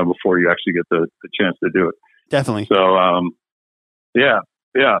better, before you actually get the chance to do it. Definitely. So yeah.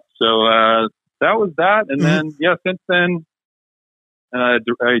 So that was that, and then since then I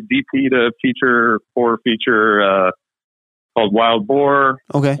DP'd a horror feature called Wild Boar.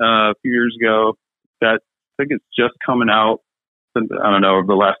 Okay. A few years ago. That I think it's just coming out. I don't know, over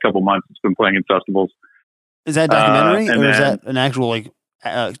the last couple months. It's been playing in festivals. Is that a documentary, or is that an actual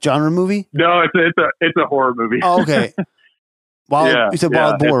genre movie? No, it's a horror movie. Oh, okay. You said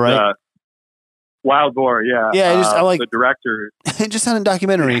Wild Boar, right? Wild Boar, yeah. Yeah, I like the director. It just sounded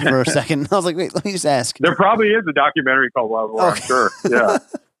documentary for a second. I was like, wait, let me just ask. There probably is a documentary called Wild Boar. Okay. I'm sure. Yeah.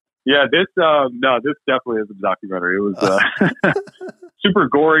 Yeah, this definitely is a documentary. It was super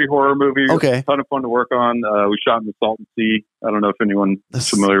gory horror movie. Okay. A ton of fun to work on. We shot in the Salton Sea. I don't know if anyone's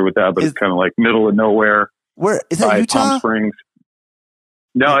familiar with that, but it's kind of like middle of nowhere. Where is that? Utah? Palm Springs.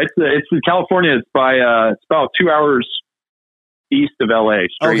 No, it's in California. It's it's about 2 hours east of LA,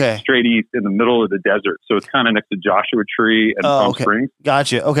 straight east in the middle of the desert. So it's kind of next to Joshua Tree and Palm Springs.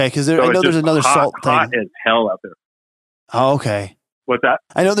 Gotcha. Okay, because I know there's another salt thing. Hot as hell out there. Oh, okay. What's that?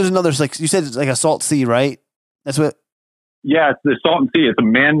 I know there's another, you said it's like a salt sea, right? That's what. Yeah, it's the Salton Sea. It's a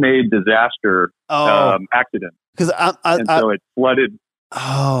man-made disaster accident. Because so it flooded.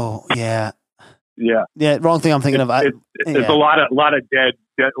 Oh yeah. Yeah. Yeah. Wrong thing I'm thinking of. It's a lot of dead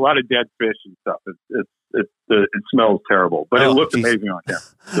fish and stuff. It smells terrible, but it looks amazing on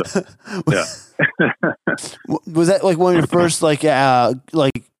camera. So, yeah. Was that like one of your first like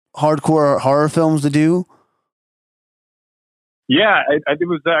hardcore horror films to do? Yeah, it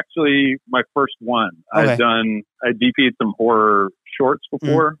was actually my first one. Okay. I DP'd some horror shorts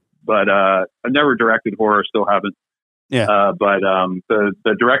before, but I've never directed horror, still haven't. Yeah. But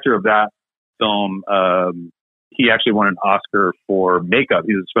the director of that film, he actually won an Oscar for makeup.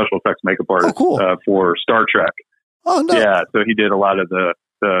 He's a special effects makeup artist for Star Trek. Oh, no. Yeah, so he did a lot of the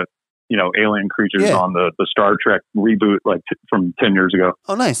alien creatures on the Star Trek reboot, from 10 years ago.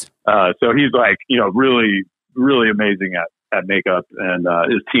 Oh, nice. So he's really, really amazing at makeup, and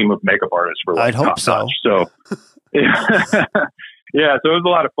his team of makeup artists were I'd hope so. So yeah, so it was a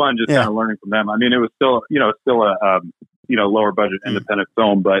lot of fun just kind of learning from them. I mean, it was still a lower budget independent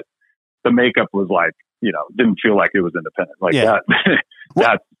film, but the makeup was didn't feel like it was independent that.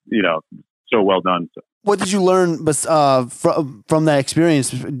 That's so well done. So. What did you learn from that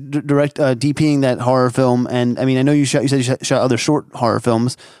experience, DPing that horror film? And I mean, I know you said you shot other short horror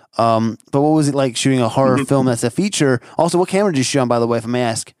films, but what was it like shooting a horror film that's a feature? Also, what camera did you shoot on, by the way, if I may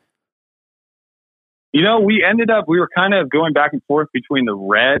ask? We were kind of going back and forth between the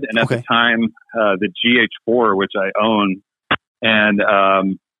Red and at the time the GH4, which I own, and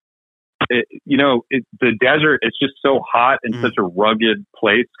the desert, it's just so hot and such a rugged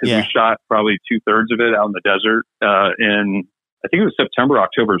place because we shot probably 2/3 of it out in the desert in, I think it was September,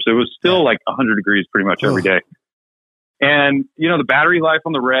 October. So it was still like 100 degrees pretty much every day. And, the battery life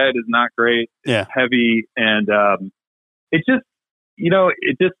on the Red is not great. It's heavy. And it just,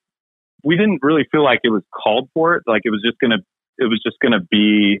 we didn't really feel like it was called for it. Like it was just going to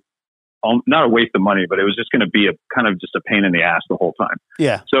be not a waste of money, but it was just going to be a kind of just a pain in the ass the whole time.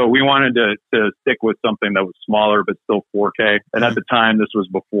 Yeah. So we wanted to stick with something that was smaller, but still 4K. And at the time, this was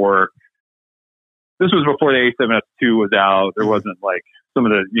before the A7S II was out. There wasn't like some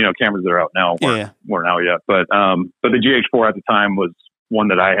of the, cameras that are out now weren't out yet. But the GH4 at the time was one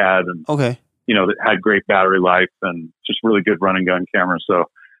that I had and, that had great battery life and just really good run and gun camera. So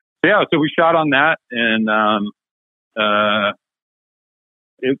we shot on that and,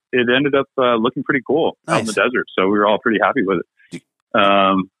 it ended up looking pretty cool out in the desert. So we were all pretty happy with it.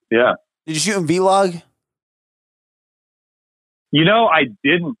 Did you shoot in Vlog? I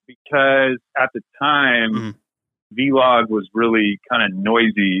didn't because at the time Vlog was really kind of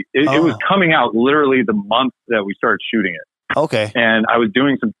noisy. It was coming out literally the month that we started shooting it. Okay. And I was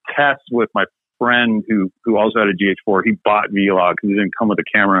doing some tests with my friend who also had a GH4. He bought Vlog because it didn't come with a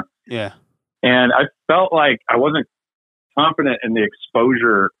camera. Yeah. And I felt like I wasn't confident in the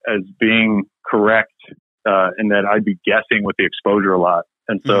exposure as being correct, and that I'd be guessing with the exposure a lot.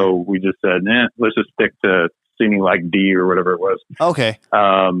 And so we just said, let's just stick to Cine like D or whatever it was. Okay.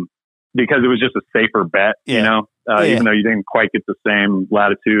 Because it was just a safer bet, even though you didn't quite get the same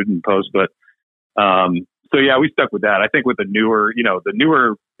latitude and post. But we stuck with that. I think with the newer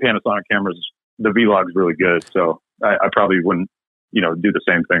Panasonic cameras, the Vlog's really good. So I probably wouldn't, do the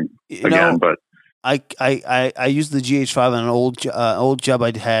same thing again. But I used the GH5 on an old job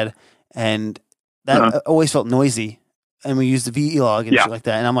I had, and that always felt noisy. And we used the Vlog and shit like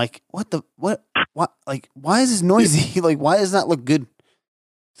that. And I'm like, what? Like, why is this noisy? Like, why does that look good?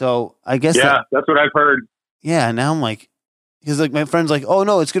 So I guess that's what I've heard. Yeah. And now I'm like, because like my friend's like, oh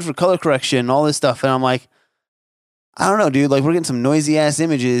no, it's good for color correction and all this stuff. And I'm like, I don't know, dude. Like we're getting some noisy ass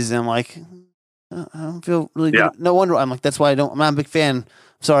images, and I'm like, I don't feel really good. No wonder. I'm like, that's why I'm not a big fan.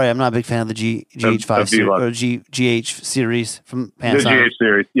 Sorry, I'm not a big fan of the GH5 or GH series from Panasonic. The GH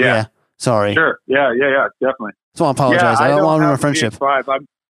series, yeah. Sorry. Sure. Yeah, definitely. So I apologize. I don't want to ruin our friendship. I'm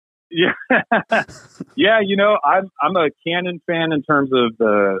a Canon fan in terms of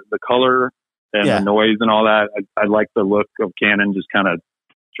the color and the noise and all that. I like the look of Canon, just kind of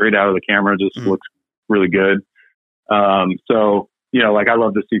straight out of the camera. Just looks really good. Like I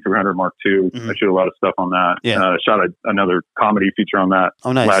love the C300 Mark II. I shoot a lot of stuff on that. Shot another comedy feature on that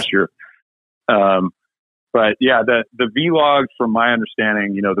last year. But the Vlog, from my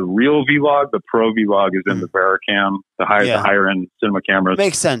understanding, the real Vlog, the Pro Vlog is in the Vericam, the higher end cinema cameras.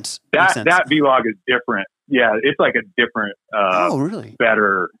 Makes sense. That Vlog is different. Yeah, it's like a different, really?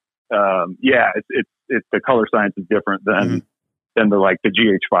 Better. It's the color science is different than the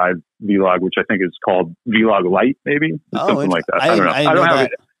GH5 Vlog, which I think is called Vlog Lite, maybe something like that. I don't know. I don't have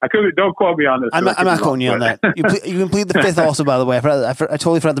it. I could. Don't quote me on this. I'm not quoting you on that. You can plead the fifth also, by the way. I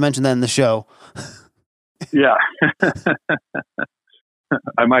totally forgot to mention that in the show. Yeah,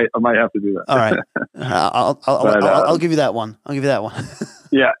 I might have to do that. All right, I'll give you that one.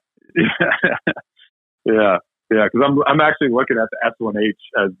 Yeah. Because I'm actually looking at the S1H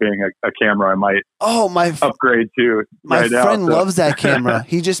as being a camera I might upgrade to. My friend loves that camera.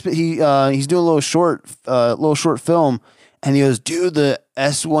 He's doing a little short film, and he goes, "Dude, the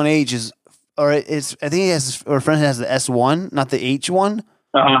S1H is, I think he has, or a friend has the S1, not the H1."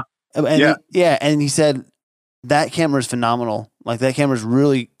 And he said that camera is phenomenal. Like that camera is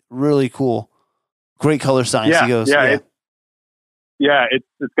really, really cool. Great color science. He goes, it's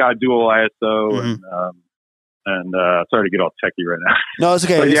got dual ISO and sorry to get all techie right now. No, it's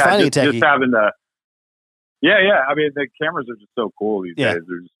okay. But it's finding techie. Just having the I mean, the cameras are just so cool these days.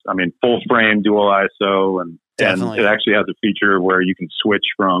 There's, full frame dual ISO, and it actually has a feature where you can switch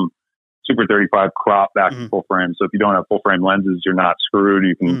from Super 35 crop back to full frame. So if you don't have full frame lenses, you're not screwed.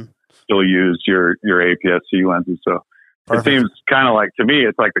 You can still use your APS-C lenses. So it seems kind of like, to me,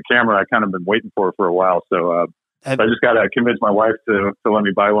 it's like the camera I kind of been waiting for a while. So I just got to convince my wife to let me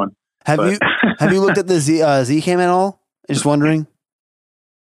buy one. Have you looked at the Z-Cam at all? Just wondering.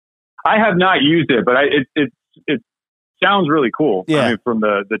 I have not used it, but it sounds really cool. Yeah. I mean, from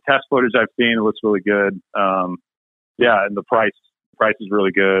the test footage I've seen, it looks really good. And the price is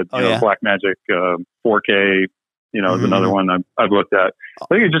really good. Blackmagic 4K, is another one I've looked at. I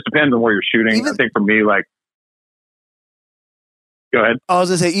think it just depends on where you're shooting. I think for me, like, go ahead. I was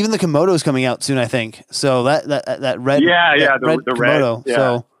gonna say, even the Komodo is coming out soon, I think. So that red, the red Komodo. Yeah.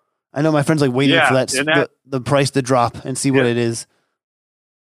 So I know my friends like waiting for the price to drop and see what it is.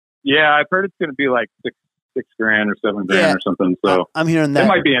 Yeah, I've heard it's going to be like $6 grand or $7 grand or something. So I'm hearing that. It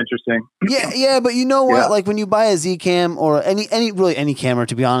might be interesting. Yeah, but you know what? Like when you buy a Z Cam or any camera,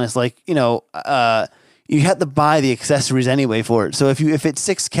 to be honest, like you have to buy the accessories anyway for it. So if it's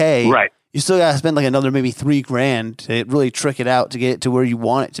 $6K, right, you still got to spend like another maybe $3 grand to really trick it out to get it to where you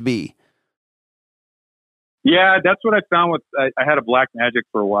want it to be. Yeah, that's what I found with. I had a Blackmagic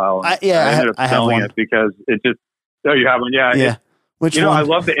for a while. I ended up selling it because it just. Oh, you have one? Yeah. Yeah. Which one? I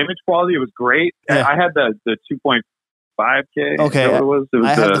love the image quality. It was great. Yeah. I had the 2.5K. Okay. What it was. It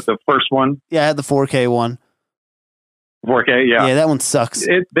was the first one. Yeah, I had the 4K one. 4K. Yeah. Yeah, that one sucks.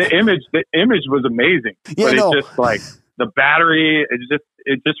 The image was amazing. Yeah, but it's just like the battery.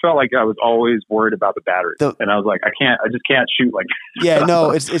 It just felt like I was always worried about the battery, and I was like, I just can't shoot like. Yeah, no,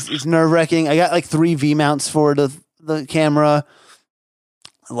 it's nerve wracking. I got like 3 V mounts for the camera.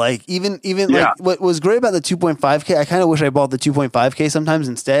 Like even like what was great about the 2.5K, I kind of wish I bought the 2.5K sometimes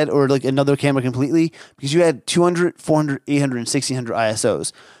instead, or like another camera completely, because you had 200, 400, 800, and 1600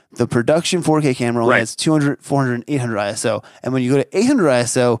 ISOs. The production 4K camera only has 200, 400, and 800 ISO, and when you go to 800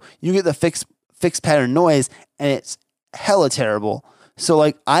 ISO, you get the fixed pattern noise, and it's hella terrible. So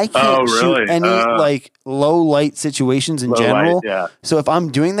like I can't shoot any like low light situations in general. So if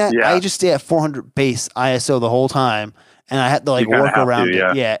I'm doing that, I just stay at 400 base ISO the whole time. And I had to like work around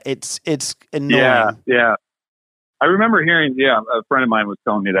it. Yeah, it's annoying. Yeah. I remember hearing. A friend of mine was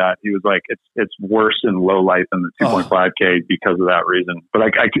telling me that he was like, it's worse in low light than the 2.5K because of that reason. But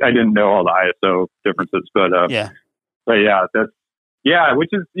like, I didn't know all the ISO differences. But which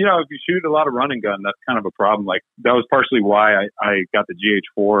is if you shoot a lot of run and gun, that's kind of a problem. Like that was partially why I got the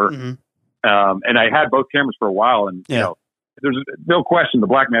GH4, and I had both cameras for a while, and there's no question the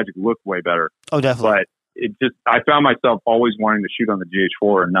Blackmagic looked way better. Oh, definitely. But I found myself always wanting to shoot on the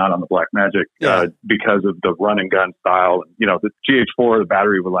GH4 and not on the Blackmagic because of the run and gun style. And, the GH4, the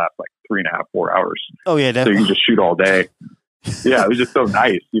battery would last like 3.5, 4 hours. Oh yeah, definitely. So you can just shoot all day. Yeah, it was just so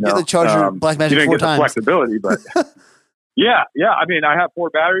nice. You have to charge your Blackmagic you didn't 4 get times. The flexibility, but yeah. I mean, I have 4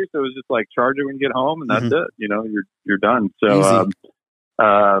 batteries, so it was just like charge it when you get home, and that's it. You're done. So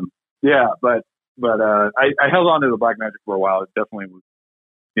but I held on to the Blackmagic for a while. It definitely was.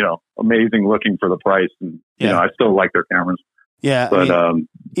 Amazing looking for the price, and I still like their cameras. Yeah, but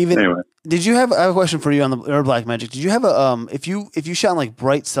anyway, did you have? I have a question for you on the Blackmagic. Did you have a if you shot in like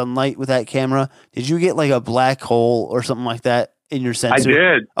bright sunlight with that camera, did you get like a black hole or something like that in your sensor? I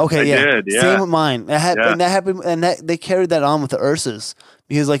did. Okay, I did, same with mine. And that happened, and they carried that on with the Ursas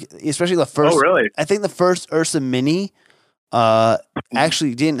because like especially the first. Oh, really? I think the first Ursa Mini,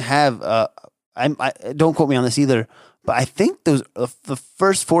 actually didn't have. I don't quote me on this either. But I think the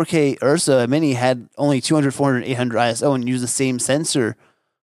first 4K Ursa Mini had only 200, 400, 800 ISO and used the same sensor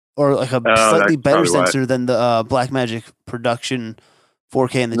or like a slightly better sensor than the Blackmagic production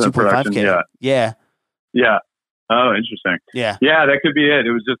 4K and the 2.5K. Yeah. Oh, interesting. Yeah, that could be it.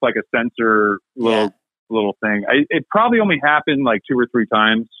 It was just like a sensor little thing. It probably only happened like 2 or 3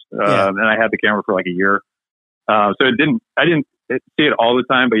 times, and I had the camera for like a year. So I didn't see it all the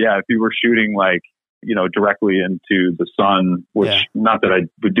time. But if you were shooting like directly into the sun, which not that I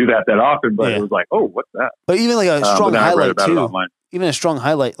would do that often, but it was like, oh, what's that? But even like a strong highlight too. Even a strong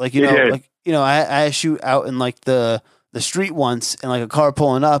highlight, like I shoot out in like the street once, and like a car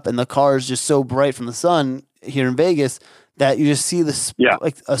pulling up, and the car is just so bright from the sun here in Vegas that you just see this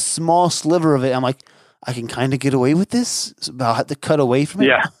like a small sliver of it. I'm like, I can kind of get away with this, so I'll have to cut away from it.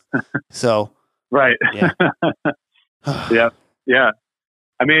 Yeah. So right. Yeah. Yeah.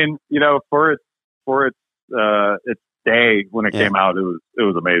 I mean, for its day when it came out, it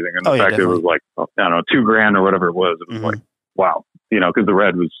was amazing, and the fact it was like I don't know $2,000 or whatever it was like wow, because the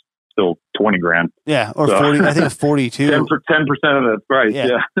red was still $20,000. Yeah, or 40. I think it's 42. 10% of the price.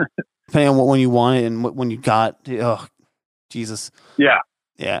 Yeah, depending on when you want it and when you got. Oh, Jesus. Yeah.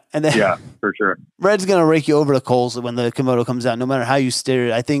 And then for sure. Red's gonna rake you over the coals when the Komodo comes out, no matter how you steer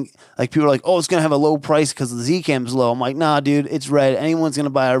it. I think like people are like, oh, it's gonna have a low price because the Z Cam's low. I'm like, nah, dude, it's Red. Anyone's gonna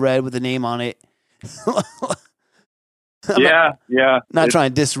buy a Red with a name on it. Not trying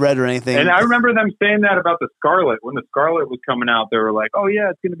to diss Red or anything. And I remember them saying that about the Scarlet. When the Scarlet was coming out, they were like, oh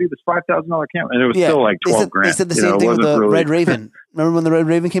yeah, it's going to be this $5,000 camera. And it was still like $12,000. They said the same thing with the Red Raven. Remember when the Red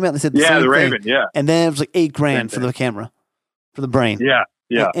Raven came out? They said the same thing. The Raven, And then it was like $8,000 for the camera, for the brain. Yeah.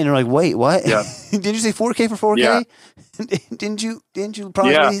 And you're like, wait, what? Yeah. Did you say 4K for 4K? Yeah. Didn't you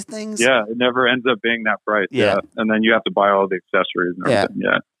promise me these things? Yeah, it never ends up being that price. Yeah. And then you have to buy all the accessories and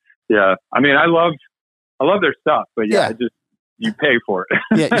everything. Yeah. I mean, I love their stuff, but you pay for it.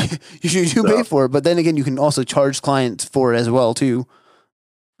 You pay for it, but then again, you can also charge clients for it as well too.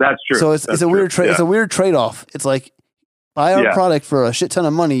 That's true. So it's a weird true. It's a weird trade-off. It's like, buy our product for a shit ton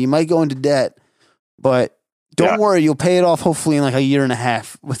of money. You might go into debt, but don't worry, you'll pay it off hopefully in like a year and a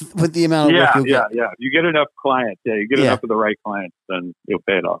half with the amount of work you'll get. Yeah. You get enough clients. Yeah, you get enough of the right clients, then you'll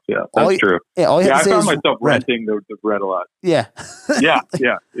pay it off. Yeah, that's true. Yeah, I found myself renting the Red a lot. Yeah. yeah.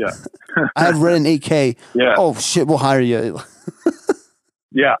 I had Red in 8K. Yeah. Oh shit, we'll hire you.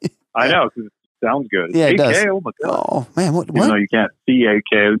 Yeah, I know, because it sounds good. Yeah, 8K? it does. Oh my God. Oh man, what? Even though you can't see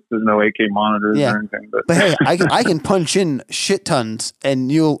 8K, there's no 8K monitors or anything. But hey, I can punch in shit tons, and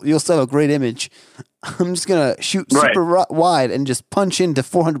you'll still have a great image. I'm just gonna shoot super wide and just punch into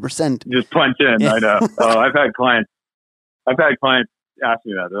 400%. Just punch in. Yeah. I know. I've had clients ask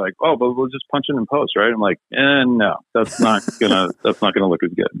me that. They're like, "Oh, but we'll just punch in post, right?" I'm like, "No, that's not gonna look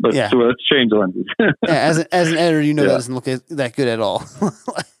as good." So let's change the lenses. As an editor, that doesn't look that good at all.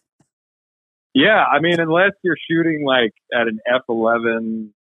 Yeah, I mean, unless you're shooting like at an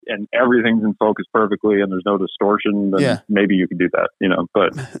f11 and everything's in focus perfectly and there's no distortion, then maybe you can do that,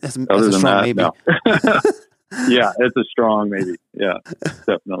 but other than that, maybe. No. Yeah, it's a strong maybe. Yeah,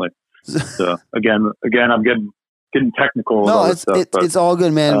 definitely. So again, I'm getting technical. No, it's all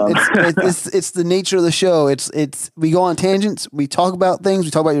good, man. It's the nature of the show. It's we go on tangents. We talk about things.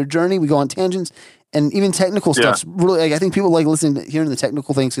 We talk about your journey. We go on tangents. And even technical stuff's really, I think people like listening to hearing the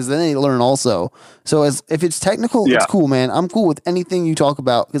technical things because then they learn also. So if it's technical, it's cool, man. I'm cool with anything you talk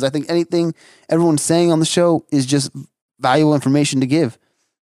about because I think anything everyone's saying on the show is just valuable information to give.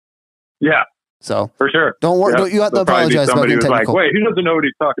 Yeah. So for sure. Don't worry. Yeah. You have to apologize about being technical. Like, wait, who doesn't know what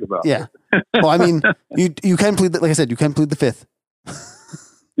he's talking about? Yeah. Well, I mean, you can plead, like I said, you can plead the fifth.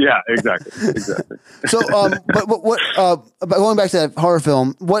 Yeah, exactly. So, but what going back to that horror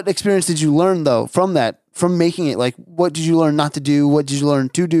film, what experience did you learn though from making it? Like, what did you learn not to do? What did you learn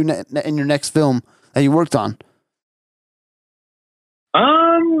to do in your next film that you worked on?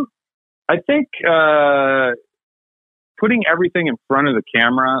 I think putting everything in front of the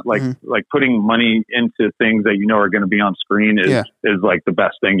camera, like putting money into things that are going to be on screen is like the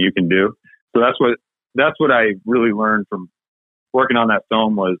best thing you can do. So that's what I really learned from working on that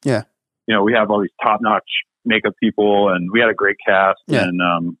film was, we have all these top-notch makeup people and we had a great cast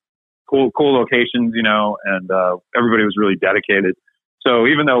and cool locations, and everybody was really dedicated. So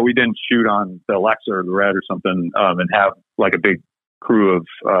even though we didn't shoot on the Alexa or the Red or something and have like a big crew of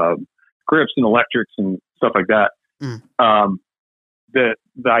grips and electrics and stuff like that, the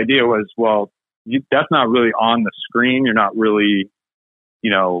idea was, that's not really on the screen. You're not really,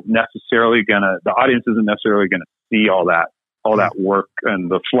 necessarily the audience isn't necessarily going to see all that work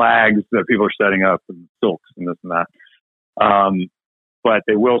and the flags that people are setting up and silks and this and that. But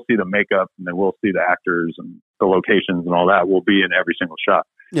they will see the makeup and they will see the actors and the locations and all that will be in every single shot.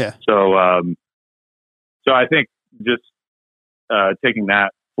 Yeah. So I think just taking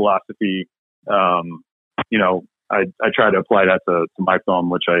that philosophy, I tried to apply that to my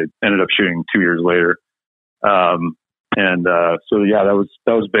film, which I ended up shooting 2 years later. That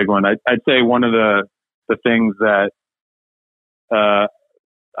was a big one. I'd say one of the things that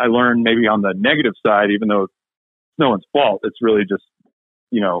I learned maybe on the negative side, even though it's no one's fault, it's really just,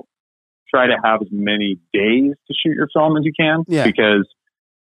 try to have as many days to shoot your film as you can. Yeah. Because,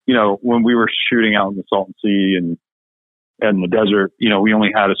 when we were shooting out in the Salton Sea and the desert, we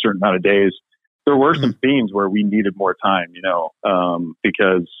only had a certain amount of days. There were some scenes where we needed more time,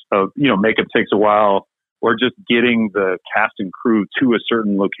 because of, makeup takes a while, or just getting the cast and crew to a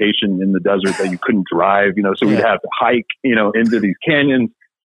certain location in the desert that you couldn't drive, so we'd have to hike, into these canyons.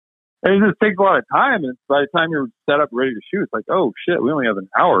 And it just takes a lot of time. And by the time you're set up, ready to shoot, it's like, oh shit, we only have an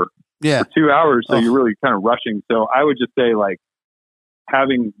hour or 2 hours. So you're really kind of rushing. So I would just say, like,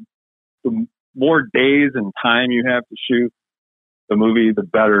 having the more days and time you have to shoot the movie, the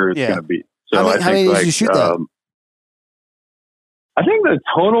better it's going to be. So how many did you shoot that? I think the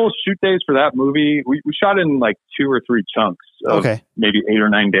total shoot days for that movie, we shot in like 2 or 3 chunks of maybe 8 or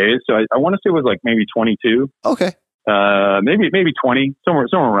 9 days. So I want to say it was like maybe 22. Okay. Maybe 20, somewhere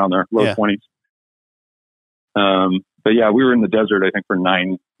around there, low 20s. But yeah, we were in the desert, I think, for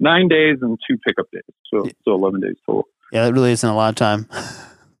 9 days and 2 pickup days. So 11 days total. Yeah, that really isn't a lot of time.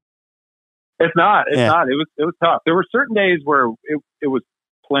 It's not. It was tough. There were certain days where it was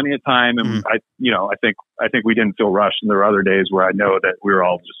plenty of time, and I think we didn't feel rushed. And there were other days where I know that we were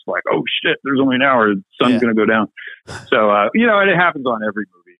all just like, "Oh shit, there's only an hour. The sun's going to go down." So and it happens on every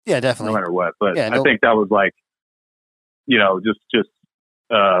movie. Yeah, definitely, no matter what. But I think that was like, just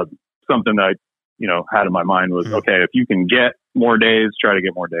something that I had in my mind was okay. If you can get more days, try to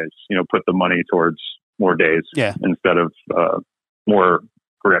get more days. Put the money towards more days instead of more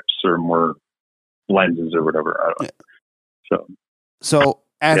grips or more lenses or whatever. I don't know. So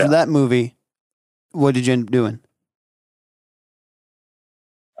After that movie, what did you end up doing?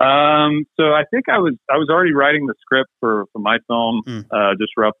 So I think I was already writing the script for my film,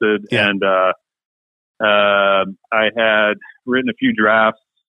 Disrupted, and I had written a few drafts.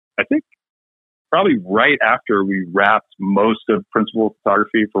 I think probably right after we wrapped most of principal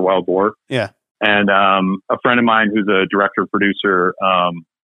photography for Wild Boar. Yeah. And a friend of mine who's a director producer,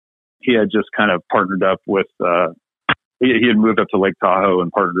 he had just kind of partnered up with. He had moved up to Lake Tahoe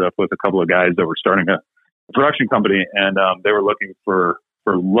and partnered up with a couple of guys that were starting a production company, and they were looking for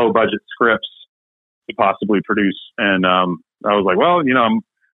low budget scripts to possibly produce. And I was like, well, I'm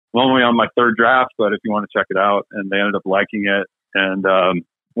only on my third draft, but if you want to check it out. And they ended up liking it and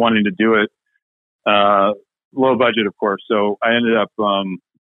wanting to do it. Low budget, of course. So I ended up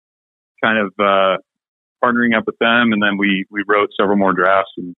kind of partnering up with them, and then we wrote several more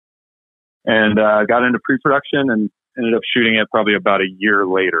drafts and got into pre-production and ended up shooting it probably about a year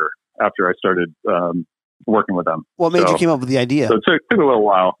later after I started working with them. What made you come up with the idea? So it took a little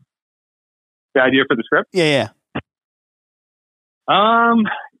while. The idea for the script? Yeah.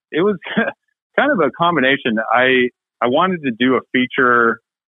 It was kind of a combination. I wanted to do a feature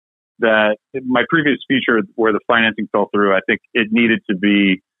that my previous feature where the financing fell through, I think it needed to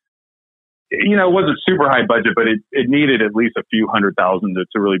be, it wasn't super high budget, but it needed at least a few $100,000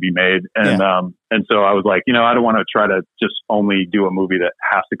 to really be made. And so I was like, I don't want to try to just only do a movie that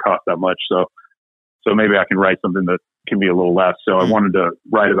has to cost that much. So maybe I can write something that can be a little less. So I wanted to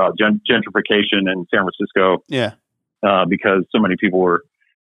write about gentrification in San Francisco. Yeah. Because so many people were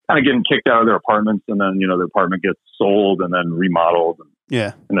kind of getting kicked out of their apartments, and then, their apartment gets sold and then remodeled.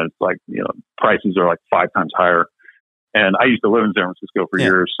 And then it's like, prices are like 5 times higher. And I used to live in San Francisco for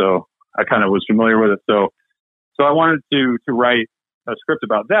years, so I kind of was familiar with it. So I wanted to write a script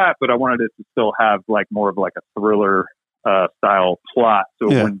about that, but I wanted it to still have like more of like a thriller style plot.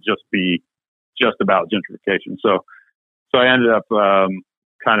 So it wouldn't just be just about gentrification. So I ended up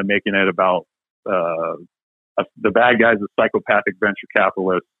kind of making it about the bad guy's a psychopathic venture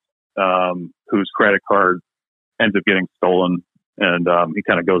capitalist whose credit card ends up getting stolen, and he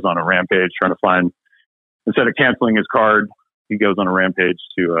kind of goes on a rampage trying to find, instead of canceling his card, he goes on a rampage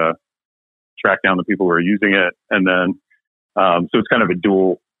to track down the people who are using it. And then so it's kind of a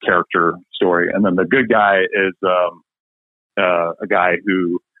dual character story. And then the good guy is a guy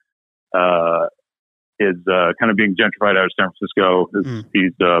who is kind of being gentrified out of San Francisco.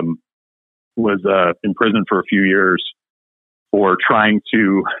 He's was in prison for a few years for trying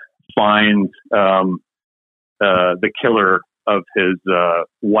to find the killer of his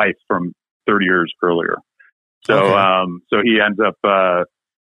wife from 30 years earlier. So so he ends up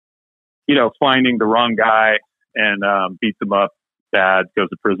finding the wrong guy and beats him up bad, goes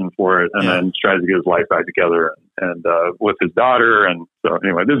to prison for it, and then tries to get his life back together and with his daughter. And so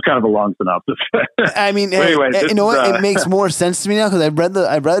anyway, this is kind of a long synopsis. I mean, anyway, it makes more sense to me now because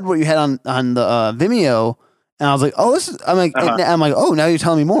I read what you had on the Vimeo, and I was like, oh, I'm like, oh, now you're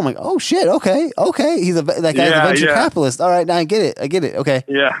telling me more. I'm like, oh shit, okay, that guy's a venture capitalist. All right, now I get it. Okay,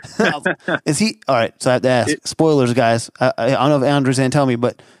 yeah. Is he all right? So I have to ask, spoilers, guys. I don't know if Andrew's gonna tell me,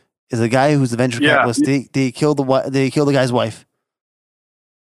 but is the guy who's the venture capitalist? Did he kill the guy's wife?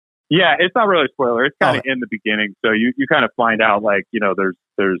 Yeah, it's not really a spoiler. It's kind of in the beginning, so you kind of find out like there's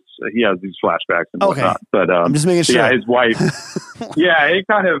he has these flashbacks and whatnot. But I'm just making sure. Yeah, his wife. It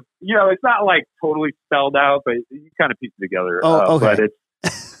kind of it's not like totally spelled out, but you kind of piece it together. Okay.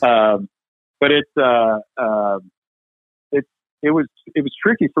 But it was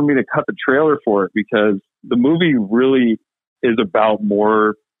tricky for me to cut the trailer for it because the movie really is about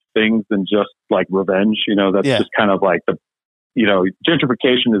more things than just like revenge. That's just kind of like the.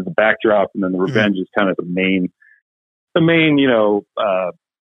 Gentrification is the backdrop, and then the revenge is kind of the main,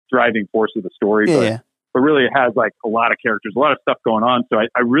 driving force of the story. But really, it has like a lot of characters, a lot of stuff going on. So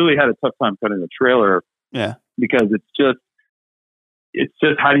I really had a tough time cutting the trailer. Yeah, because it's just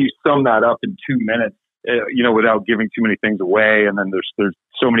how do you sum that up in 2 minutes, without giving too many things away. And then there's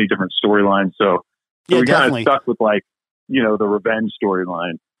so many different storylines. So we kind of stuck with like the revenge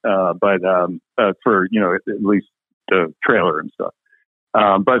storyline. But for at least the trailer and stuff.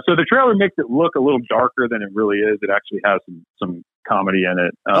 But so the trailer makes it look a little darker than it really is. It actually has some comedy in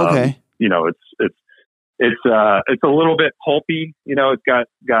it. It's a little bit pulpy. It's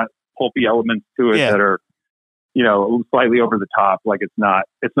got pulpy elements to it that are, slightly over the top. Like it's not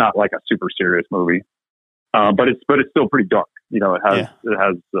like a super serious movie. But it's still pretty dark. It's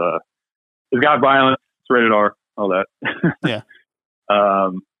got violence. It's rated R. All that. Yeah.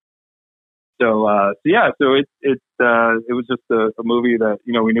 So it was just a movie that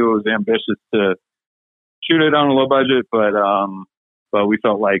we knew it was ambitious to shoot it on a low budget, but but we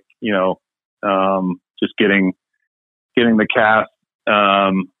felt like, just getting the cast,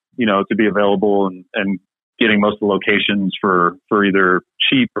 to be available and getting most of the locations for either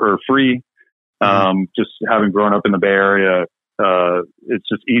cheap or free. Just having grown up in the Bay Area, it's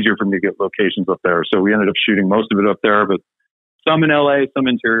just easier for me to get locations up there. So we ended up shooting most of it up there, but some in LA, some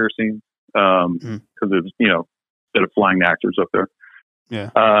interior scenes, because it's, instead of flying the actors up there. Yeah.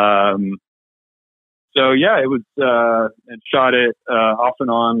 So yeah, it was, and shot it, off and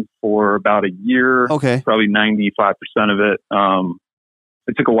on for about a year. Okay. Probably 95% of it.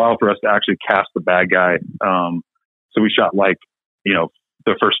 It took a while for us to actually cast the bad guy. So we shot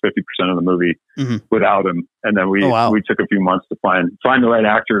the first 50% of the movie without him. And then we took a few months to find the right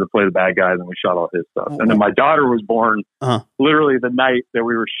actor to play the bad guy. Then we shot all his stuff. And then my daughter was born literally the night that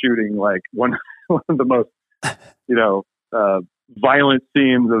we were shooting, like one of the most, violent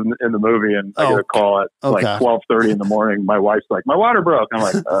scenes in the movie. And I get a call at 12:30 in the morning. My wife's like, my water broke. I'm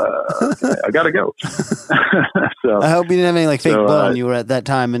like, okay, I gotta go. So I hope you didn't have any fake blood on you at that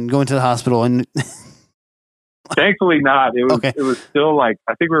time and going to the hospital. And thankfully not. It was still I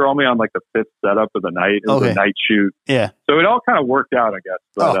think we were only on the fifth setup of the night. It was a night shoot. Yeah. So it all kind of worked out, I guess.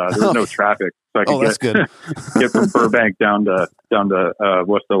 But there was no traffic, so I could get from Burbank down to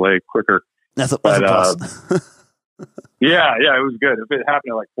West LA quicker. That's a plus. Yeah, it was good. If it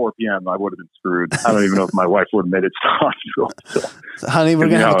happened at 4 p.m., I would have been screwed. I don't even know if my wife would have made it to the hospital. So, honey, we're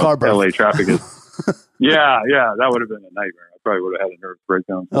gonna have a car break. LA traffic is. Yeah, that would have been a nightmare. I probably would have had a nervous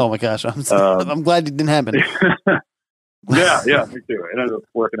breakdown. Oh my gosh, I'm glad it didn't happen. yeah, me too. It ended up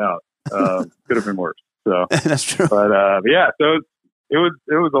working out. Could have been worse. So that's true. But so it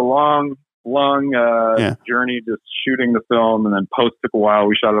was a long journey, just shooting the film, and then post took a while.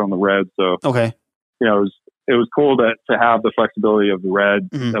 We shot it on the red, so it was cool to have the flexibility of the red.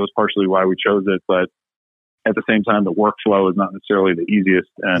 That was partially why we chose it, but at the same time, the workflow is not necessarily the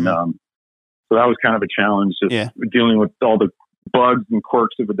easiest, and so that was kind of a challenge, just dealing with all the bugs and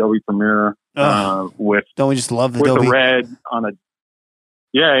quirks of Adobe Premiere. With don't we just love Adobe? The red on a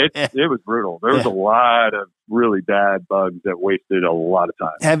it was brutal. There was a lot of really bad bugs that wasted a lot of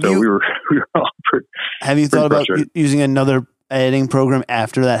time. We were all have you thought about using another editing program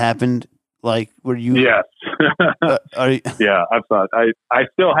after that happened? Were you? Yes. Yeah, I've thought. I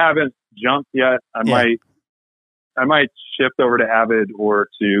still haven't jumped yet. I might shift over to Avid or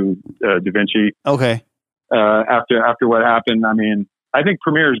to DaVinci. Okay. After what happened, I mean, I think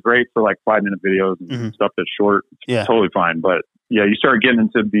Premiere is great for 5-minute videos and stuff that's short. It's totally fine. But yeah, you start getting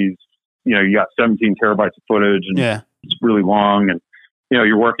into these. You got 17 terabytes of footage, and it's really long, and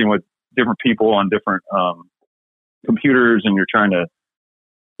you're working with different people on different computers, and you're trying to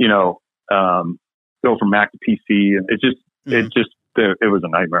go from Mac to PC, and it was a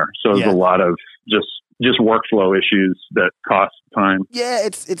nightmare. So there's a lot of just workflow issues that cost time. Yeah,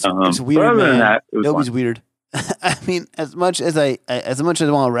 it's weird. Other than that, Adobe's weird. I mean, as much as I want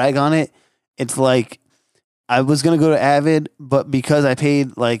to rag on it, it's I was gonna go to Avid, but because I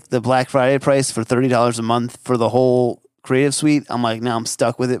paid the Black Friday price for $30 a month for the whole Creative Suite, I'm now I'm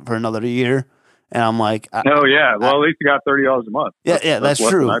stuck with it for another year. And I'm well, at least you got $30 a month. Yeah, that's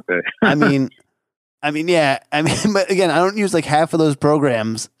true. I pay. I mean, but again, I don't use half of those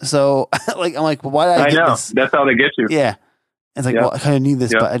programs. So I'm why did I get know. this? That's how they get you. Yeah. It's well, I kind of need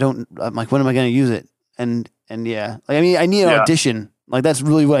this, but I don't, I'm when am I going to use it? And yeah, I need an Audition. That's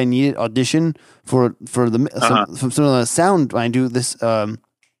really what I needed. Audition for some of the sound when I do this,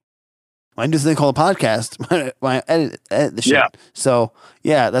 I do this thing called a podcast when I edit the shit. Yeah. So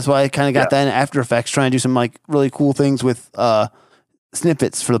yeah, that's why I kind of got that in After Effects, trying to do some really cool things with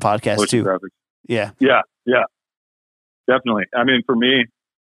snippets for the podcast too. Graphics. Yeah. Definitely. I mean, for me,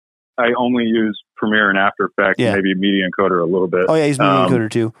 I only use Premiere and After Effects, maybe Media Encoder a little bit. Oh yeah, he's Media Encoder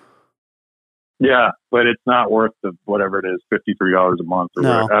too. Yeah, but it's not worth whatever it is, $53 a month or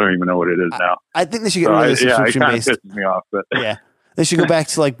whatever. I don't even know what it is now. I think they should get rid of the subscription based. It pisses me off, but yeah. They should go back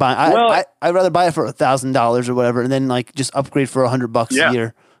to buying. I'd rather buy it for $1,000 or whatever, and then just upgrade for $100 a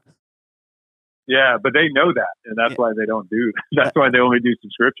year. Yeah, but they know that, and that's why they don't do. That's why they only do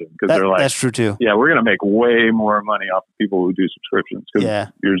subscription, because they're that's true too. Yeah, we're gonna make way more money off of people who do subscriptions,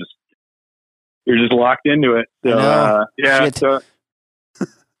 because you're just locked into it. So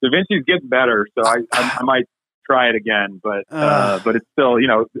so DaVinci's getting better, so I might try it again, but it's still,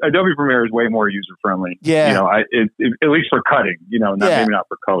 Adobe Premiere is way more user friendly. Yeah, at least for cutting, maybe not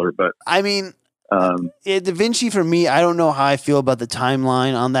for color, but I mean, DaVinci for me, I don't know how I feel about the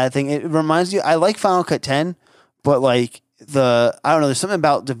timeline on that thing. It reminds me, I like Final Cut 10, but I don't know, there's something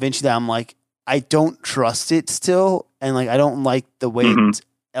about DaVinci that I'm I don't trust it still, and I don't like the way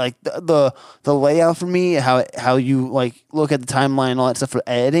like the layout for me, how you like look at the timeline and all that stuff for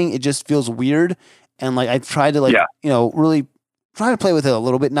editing, it just feels weird. And like I've tried to really try to play with it a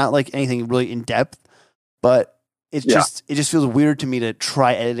little bit, not like anything really in depth, but it just feels weird to me to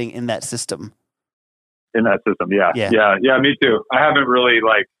try editing in that system. In that system, yeah. Me too. I haven't really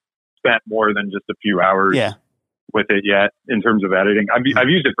like spent more than just a few hours with it yet in terms of editing. I've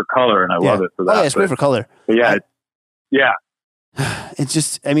used it for color and I love it for that. Oh yeah, it's great for color. But it's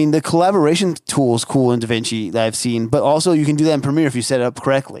just, I mean, the collaboration tool is cool in DaVinci that I've seen, but also you can do that in Premiere if you set it up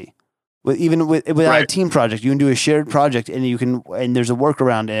correctly. Without a team project, you can do a shared project and there's a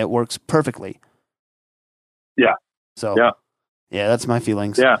workaround and it works perfectly. Yeah. So yeah, that's my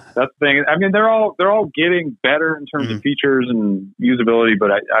feelings. Yeah, that's the thing. I mean, they're all getting better in terms of features and usability,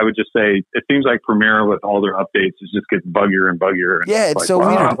 but I would just say it seems like Premiere with all their updates is just gets buggier and buggier. And it's like, so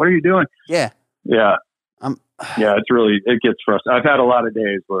weird. What are you doing? Yeah. It gets frustrating. I've had a lot of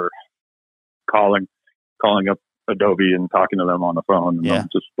days where calling up Adobe and talking to them on the phone, and I'm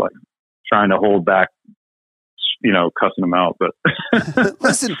just like trying to hold back, cussing them out. But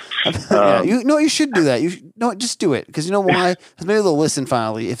listen, you should do that. Just do it, because you know why? Because maybe they'll listen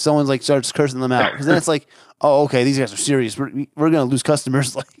finally if someone's like starts cursing them out. Because then it's like, oh, okay, these guys are serious. We're gonna lose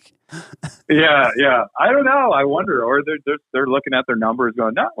customers. Like, yeah. I don't know. I wonder, or they're looking at their numbers,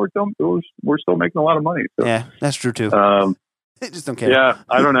 going, no, we're still making a lot of money. So, yeah, that's true too. They just don't care. Yeah,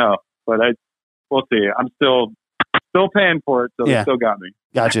 I don't know, but we'll see. I'm still paying for it, so they still got me.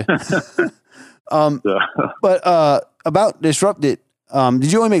 Gotcha. But about Disrupted,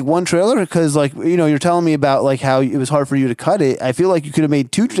 did you only make one trailer? Because you're telling me about like how it was hard for you to cut it. I feel like you could have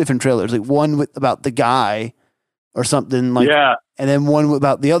made two different trailers, like one about the guy or something and then one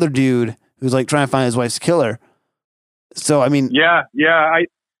about the other dude who's like trying to find his wife's killer. So I mean,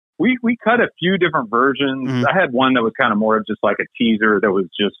 we cut a few different versions. Mm-hmm. I had one that was kind of more of just like a teaser that was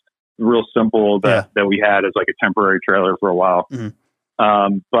just real simple that we had as like a temporary trailer for a while. Mm-hmm.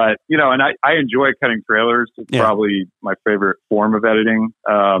 But and I enjoy cutting trailers. It's probably my favorite form of editing.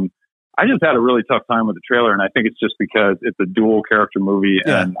 I just had a really tough time with the trailer, and I think it's just because it's a dual character movie.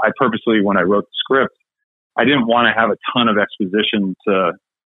 Yeah. And I purposely, when I wrote the script, I didn't want to have a ton of exposition to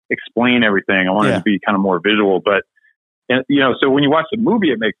explain everything. I wanted it to be kind of more visual, but so when you watch the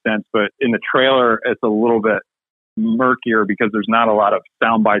movie, it makes sense, but in the trailer, it's a little bit murkier because there's not a lot of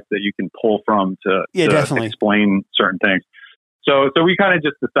sound bites that you can pull from to explain certain things. So we kind of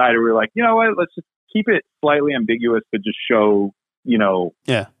just decided, we were like, you know what, let's just keep it slightly ambiguous to just show, the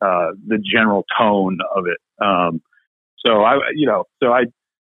general tone of it. So I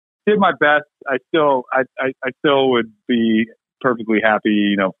did my best. I still would be perfectly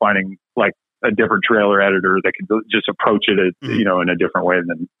happy, finding like a different trailer editor that could just approach it, in a different way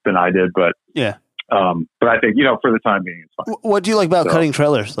than I did. But but I think, for the time being, it's fine. What do you like about cutting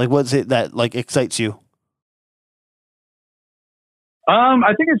trailers? Like, what's it that like excites you?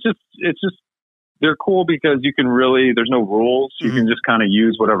 I think it's just they're cool because you can really, there's no rules. You can just kind of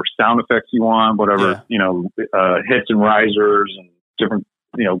use whatever sound effects you want, whatever, hits and risers and different,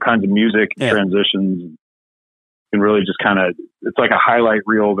 kinds of music and transitions. You can really just kind of, it's like a highlight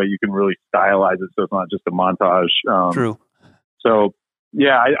reel that you can really stylize it. So it's not just a montage. True. So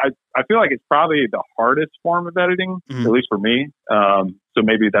I feel like it's probably the hardest form of editing, at least for me. So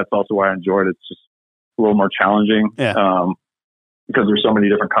maybe that's also why I enjoyed it. It's just a little more challenging. Yeah. Because there's so many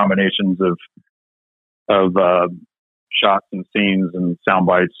different combinations of shots and scenes and sound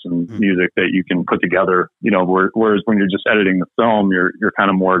bites and music that you can put together, whereas when you're just editing the film, you're kind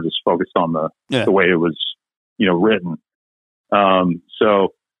of more just focused on the way it was, written. So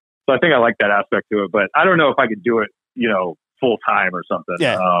I think I like that aspect to it, but I don't know if I could do it, full time or something.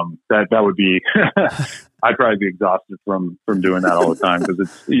 Yeah. That would be, I'd probably be exhausted from doing that all the time.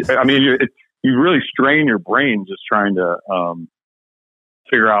 Cause you really strain your brain just trying to,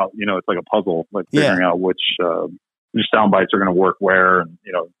 figure out, it's like a puzzle, like figuring out which sound bites are going to work where, and,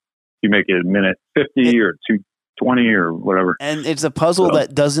 you make it a minute 50 or 220 or whatever. And it's a puzzle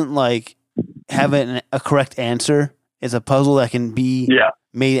that doesn't like have a correct answer. It's a puzzle that can be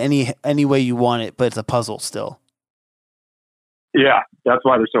made any way you want it, but it's a puzzle still. Yeah. That's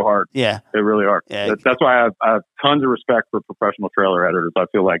why they're so hard. Yeah. They really are. Yeah. That's why I have tons of respect for professional trailer editors. I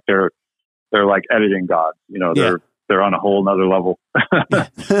feel like they're like editing gods, they're on a whole nother level.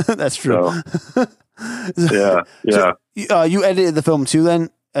 That's true. So, yeah. So, you edited the film too then?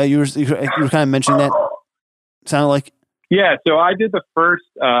 You were kind of mentioning that. Sounded like. Yeah, so I did the first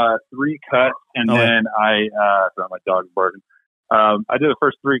 3 cuts, and then sorry, my dog's barking. I did the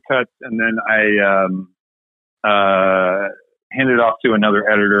first 3 cuts, and then I handed it off to another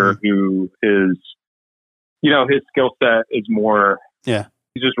editor who is, his skill set is more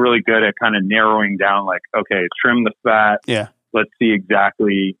he's just really good at kind of narrowing down, like, okay, trim the fat. Yeah. Let's see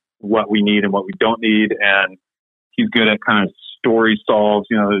exactly what we need and what we don't need. And he's good at kind of story solves.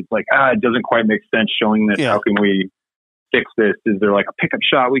 You know, it's like, it doesn't quite make sense showing this. Yeah. How can we fix this? Is there like a pickup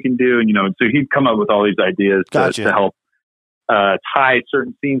shot we can do? And, you know, so he'd come up with all these ideas Gotcha. to help tie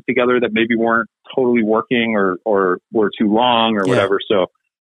certain scenes together that maybe weren't totally working or were too long or whatever. So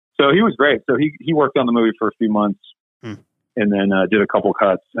he was great. So he worked on the movie for a few months and then did a couple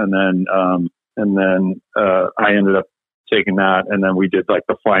cuts. And then I ended up taking that. And then we did like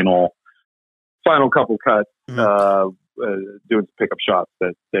the final couple cuts, doing some pickup shots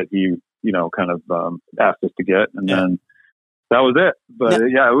that he, you know, kind of asked us to get. And then that was it. But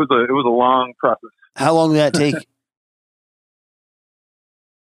it was a long process. How long did that take?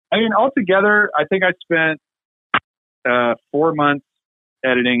 I mean, altogether, I think I spent 4 months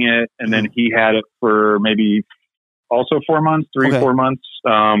editing it, and then he had it for maybe also 4 months, 4 months.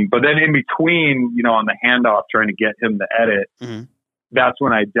 But then in between, you know, on the handoff, trying to get him to edit, that's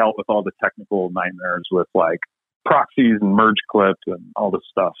when I dealt with all the technical nightmares with like proxies and merge clips and all this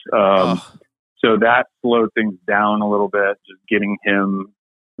stuff. So that slowed things down a little bit, just getting him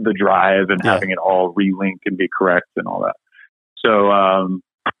the drive and having it all relink and be correct and all that. So,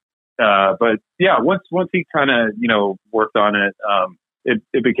 but yeah, once he kind of, you know, worked on it,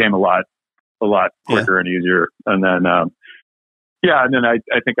 it became a lot quicker and easier. And then, and then I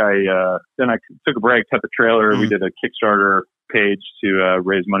think I took a break, cut the trailer. We did a Kickstarter page to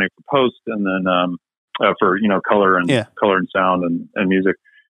raise money for post, and then for, you know, color and sound and music.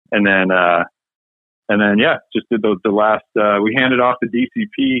 And then just did the last, we handed off the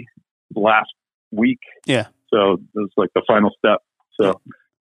DCP last week. Yeah. So it was like the final step. So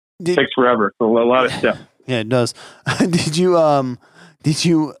it takes forever. It's a lot of steps. Yeah, it does. Did you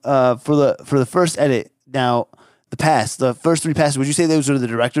for the first edit, now the first 3 passes, would you say those are the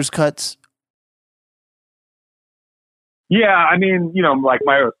director's cuts? Yeah, I mean, you know, like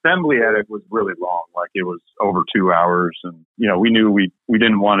my assembly edit was really long. Like it was over 2 hours, and you know, we knew we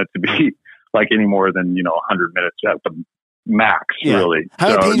didn't want it to be like any more than, you know, 100 minutes at the max, really.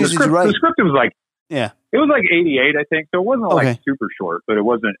 How many pages did you write? The script was like, it was like 88, I think. So it wasn't like super short, but it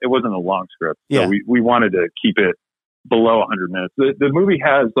wasn't a long script. So we wanted to keep it below 100 minutes. The movie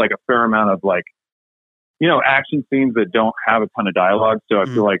has like a fair amount of like, you know, action scenes that don't have a ton of dialogue. So I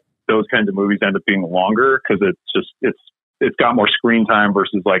feel like those kinds of movies end up being longer because it's got more screen time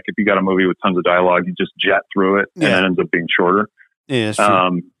versus like if you got a movie with tons of dialogue, you just jet through it and it ends up being shorter. Yeah, that's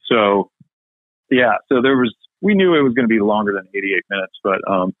true. So we knew it was going to be longer than 88 minutes, but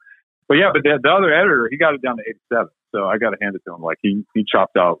the other editor, he got it down to 87. So I got to hand it to him. Like he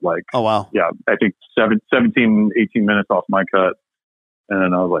chopped out like, I think 17, 18 minutes off my cut. And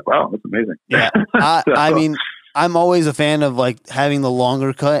then I was like, wow, that's amazing. Yeah. I mean, I'm always a fan of like having the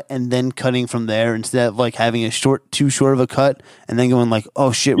longer cut and then cutting from there instead of like having too short of a cut and then going like,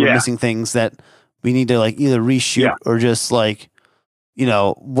 oh shit, we're missing things that we need to like either reshoot or just like,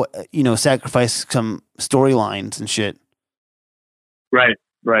 sacrifice some storylines and shit. Right.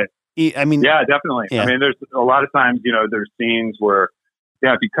 I mean, yeah, definitely. Yeah. I mean, there's a lot of times, you know, there's scenes where,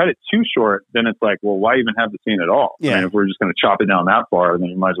 if you cut it too short, then it's like, well, why even have the scene at all? Yeah. I mean, if we're just going to chop it down that far, then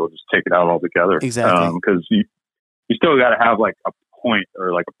you might as well just take it out altogether. Exactly. Because you still got to have like a point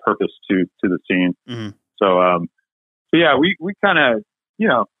or like a purpose to the scene. Mm-hmm. So yeah, we kind of, you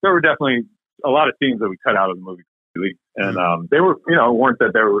know, there were definitely a lot of scenes that we cut out of the movie. And they were, you know, wasn't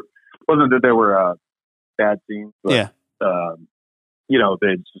that they were bad scenes, but, you know,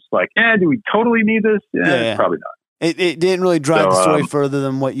 they just like, do we totally need this? Yeah. Probably not. It didn't really drive the story further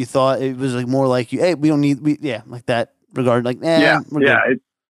than what you thought. It was like more like, hey, we don't need, like that regard. Like, it's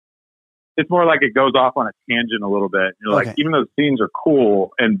more like it goes off on a tangent a little bit. You're like, even though the scenes are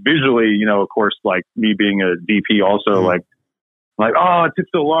cool and visually, you know, of course, like me being a DP also like, oh, it took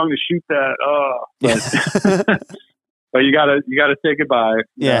so long to shoot that. Oh, but you gotta say goodbye.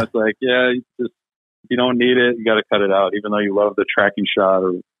 You know, it's like, you don't need it. You got to cut it out, even though you love the tracking shot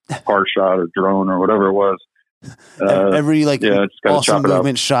or car shot or drone or whatever it was. Every awesome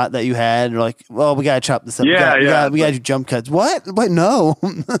movement shot that you had, you're like, well, we got to chop this up. We got to do jump cuts. What? But no,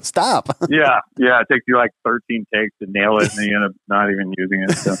 stop. It takes you like 13 takes to nail it, and then you end up not even using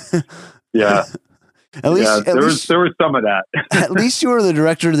it. So, At least there was some of that. At least you were the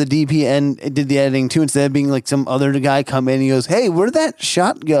director of the DP and did the editing too, instead of being like some other guy come in and he goes, "Hey, where'd that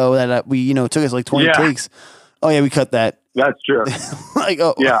shot go that we took us like 20 takes?" Oh yeah, we cut that. That's true. Like,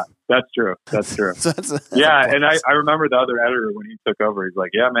 oh yeah, That's true. So that's and I remember the other editor when he took over. He's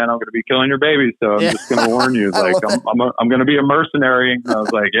like, "Yeah, man, I'm going to be killing your babies, so I'm just going to warn you. Like, I'm going to be a mercenary." And I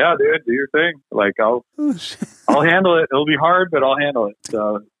was like, "Yeah, dude, do your thing. Like, I'll handle it. It'll be hard, but I'll handle it."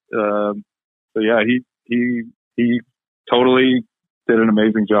 So yeah, he totally did an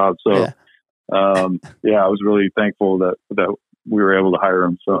amazing job. So I was really thankful that we were able to hire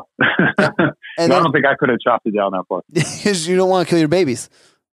him. So I don't think I could have chopped it down that far. Because you don't want to kill your babies.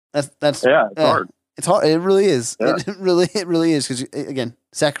 That's it's hard. It's hard. It really is. Yeah. It really is. Because again,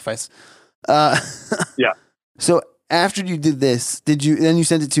 sacrifice. Yeah. So after you did this, then you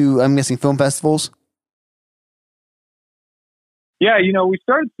sent it to, I'm guessing, film festivals? Yeah, we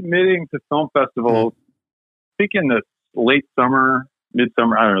started submitting to film festivals, I think in the late summer,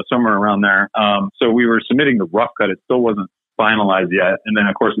 midsummer, I don't know, somewhere around there. So we were submitting the rough cut. It still wasn't finalized yet. And then,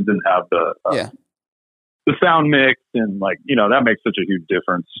 of course, it didn't have the sound mix, and that makes such a huge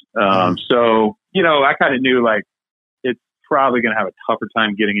difference. So, I kind of knew it's probably going to have a tougher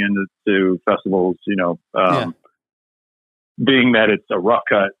time getting into festivals, being that it's a rough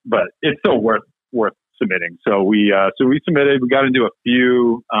cut, but it's still worth submitting. So we submitted, we got into a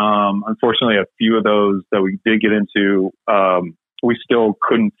few, unfortunately a few of those that we did get into, we still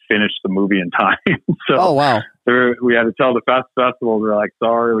couldn't finish the movie in time. So oh, wow. We had to tell the festival, they're like,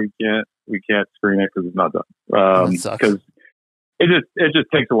 sorry, we can't screen it because it's not done. Because it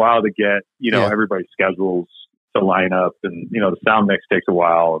just takes a while to get, everybody's schedules to line up, and, the sound mix takes a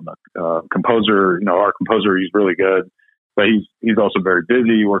while, and the composer, our composer, he's really good, but he's also very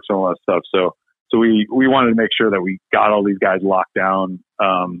busy. He works on a lot of stuff. So we wanted to make sure that we got all these guys locked down,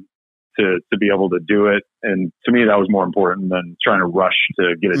 to be able to do it. And to me, that was more important than trying to rush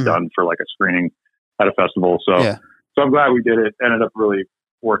to get it done for a screening at a festival. So I'm glad we did it. Ended up really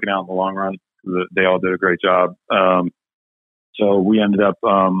working out in the long run. They all did a great job. So we ended up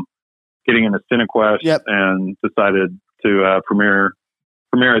getting into CineQuest and decided to premiere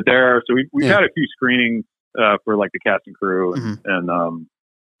it there. So we've had a few screenings for the cast and crew, and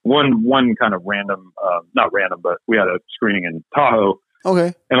one kind of random, not random, but we had a screening in Tahoe.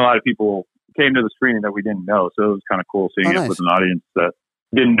 Okay. And a lot of people came to the screening that we didn't know. So it was kind of cool seeing it with an audience that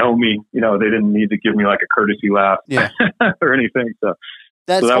didn't know me. They didn't need to give me a courtesy laugh or anything. So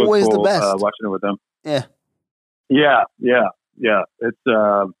that's that always was cool, the best. Watching it with them. Yeah. Yeah. It's,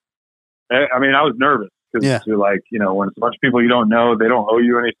 I was nervous because you're when it's a bunch of people you don't know, they don't owe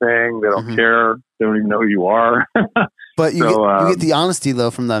you anything. They don't care. They don't even know who you are. But you get the honesty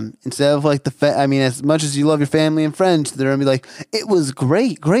though from them, instead of as much as you love your family and friends, they're gonna be like, "It was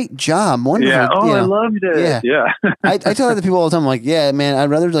great job, wonderful." Yeah, I loved it. Yeah. I tell other people all the time, I'm like, yeah, man, I'd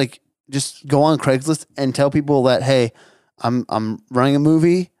rather just go on Craigslist and tell people that, hey, I'm running a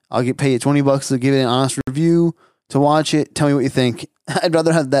movie. I'll get paid $20 to give it an honest review, to watch it. Tell me what you think. I'd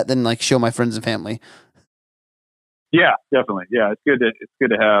rather have that than show my friends and family. Yeah, definitely. Yeah, it's good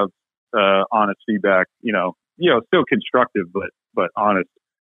to have honest feedback. Still constructive, but honest.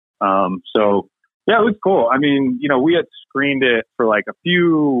 So yeah, it was cool. We had screened it for a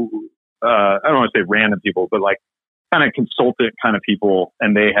few, I don't want to say random people, but kind of consultant kind of people,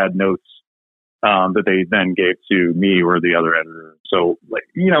 and they had notes that they then gave to me or the other editor. So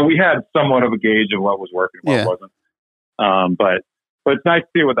we had somewhat of a gauge of what was working and what wasn't. But it's nice to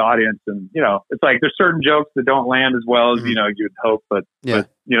see it with the audience, and it's there's certain jokes that don't land as well as you'd hope, but they're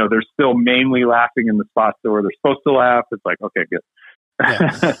still mainly laughing in the spots where they're supposed to laugh. It's okay, good.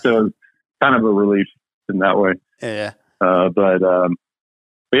 So it's kind of a relief in that way. Yeah. But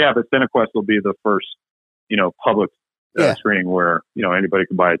CineQuest will be the first public screening where anybody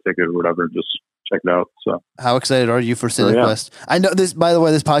can buy a ticket or whatever. Just check it out. So how excited are you for CineQuest? I know this, by the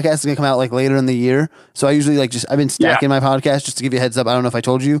way, this podcast is gonna come out later in the year. So I usually I've been stacking my podcast just to give you a heads up. I don't know if I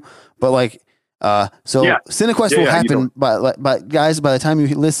told you, but CineQuest will happen. But guys, by the time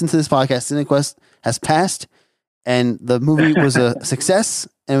you listen to this podcast, CineQuest has passed, and the movie was a success,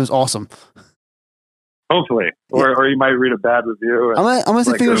 and it was awesome. Hopefully, or you might read a bad review. I'm gonna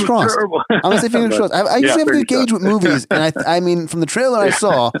say fingers crossed. I'm gonna say fingers crossed. I usually have a good gauge with movies, and I from the trailer I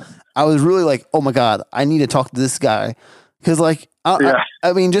saw, I was really oh my god, I need to talk to this guy, because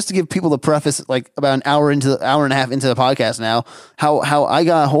just to give people the preface, about an hour and a half into the podcast now, how I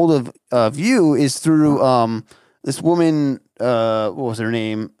got a hold of you is through this woman, what was her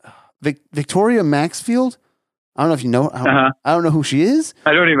name, Victoria Maxfield. I don't know if you know her. I don't know who she is.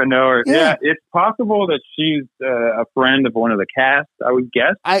 I don't even know her. Yeah, it's possible that she's a friend of one of the cast, I would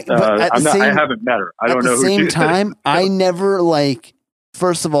guess. I haven't met her. I don't know who she is. At the same time, I never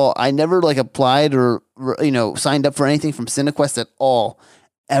first of all, I never applied or signed up for anything from CineQuest at all,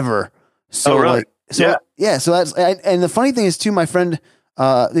 ever. So really? So that's, and the funny thing is too, my friend,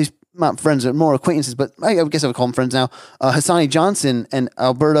 not friends, or more acquaintances, but I guess I would call them friends now. Hassani Johnson and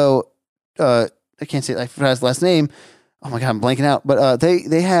Alberto, I can't say, I forgot his last name. Oh my God, I'm blanking out. But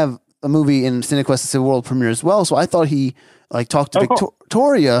they have a movie in CineQuest Civil World premiere as well. So I thought he like talked to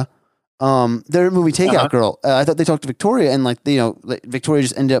Victoria, their movie Takeout Girl. I thought they talked to Victoria, and like, you know, like Victoria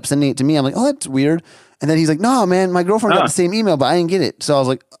just ended up sending it to me. I'm like, oh, that's weird. And then he's like, no, man, my girlfriend got the same email, but I didn't get it. So I was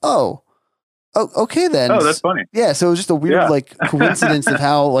like, oh, okay then. Oh, that's funny. Yeah. So it was just a weird like coincidence of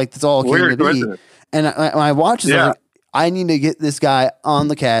how like this all came to be. And when I watched it, I was like, I need to get this guy on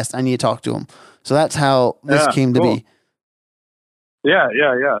the cast. I need to talk to him. So that's how this came to be. Yeah.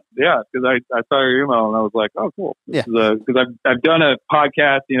 Because I saw your email and I was like, oh, cool. Because I've done a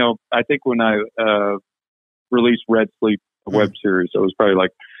podcast. You know, I think when I released Red Sleep, a web series, so it was probably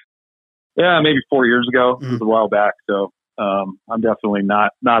like maybe 4 years ago. It was a while back. So I'm definitely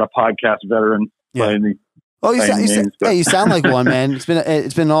not a podcast veteran by any. Oh, you sound like one, man. It's been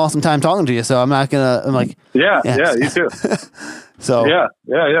an awesome time talking to you. So I'm like, yeah, you too. So yeah.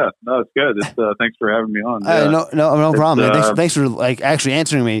 No, it's good. Thanks for having me on. No problem. Man. Thanks for like actually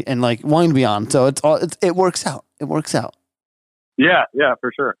answering me and like wanting to be on. So it works out. It works out. Yeah,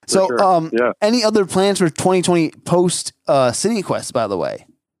 for sure. Any other plans for 2020 post CineQuest, by the way?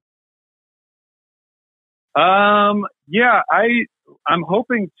 I'm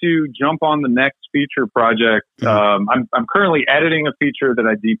hoping to jump on the next feature project. I'm currently editing a feature that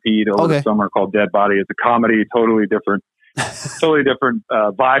I DP'd over the summer called Dead Body. It's a comedy, totally different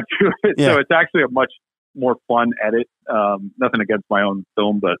vibe to it. Yeah. So it's actually a much more fun edit. Nothing against my own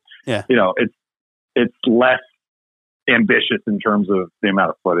film, but you know, it's less ambitious in terms of the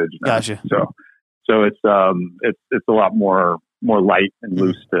amount of footage. Gotcha. So it's a lot more light and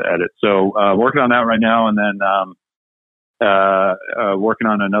loose to edit. So working on that right now, and then working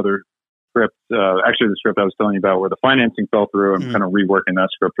on another script. Actually, the script I was telling you about where the financing fell through. I'm kind of reworking that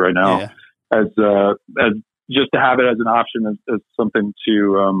script right now as just to have it as an option as something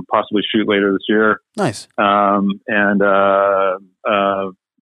to possibly shoot later this year. Nice.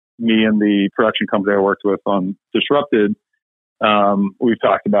 Me and the production company I worked with on Disrupted, we've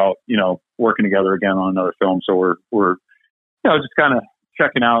talked about, you know, working together again on another film. So we're you know, just kind of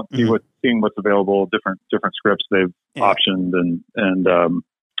checking out, seeing what's available, different scripts they've optioned, and so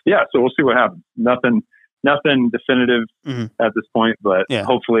we'll see what happens. Nothing definitive at this point, but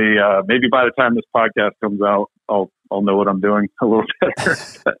hopefully, maybe by the time this podcast comes out, I'll know what I'm doing a little better.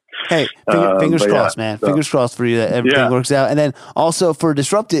 Hey, fingers crossed, man. So, fingers crossed for you that everything works out. And then also for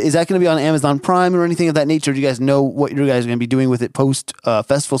Disrupted, is that going to be on Amazon Prime or anything of that nature? Do you guys know what you guys are going to be doing with it post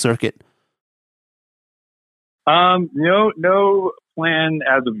festival circuit? No plan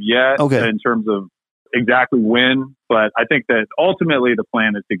as of yet in terms of exactly when, but I think that ultimately the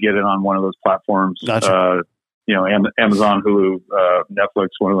plan is to get it on one of those platforms. Gotcha. You know, Amazon, Hulu, Netflix,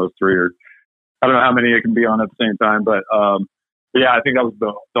 one of those three, or I don't know how many it can be on at the same time, but I think that was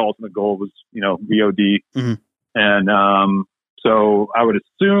the ultimate goal was, you know, VOD. And so I would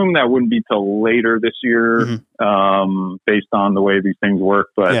assume that wouldn't be till later this year, based on the way these things work,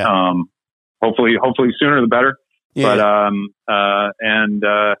 but hopefully sooner the better. Yeah. But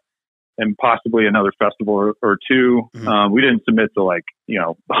and possibly another festival or two. We didn't submit to like, you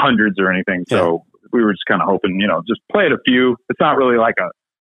know, hundreds or anything. So we were just kind of hoping, you know, just play it a few. It's not really like a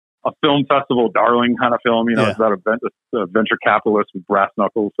film festival darling kind of film. You know, it's about a venture capitalist with brass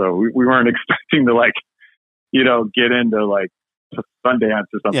knuckles. So we weren't expecting to like, you know, get into like Sundance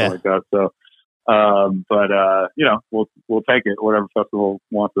or something like that. So, you know, we'll take it, whatever festival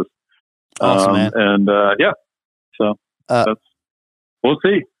wants us. Awesome, man. And so we'll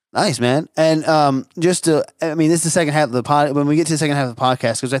see. Nice, man. And this is the second half of the pod. When we get to the second half of the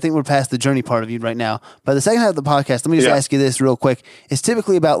podcast, because I think we're past the journey part of you right now. But the second half of the podcast, let me just ask you this real quick. It's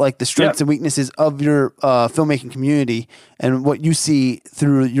typically about like the strengths and weaknesses of your filmmaking community and what you see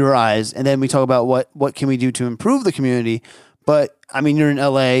through your eyes. And then we talk about what can we do to improve the community. But I mean, you're in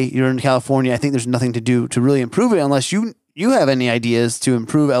LA, you're in California. I think there's nothing to do to really improve it unless you have any ideas to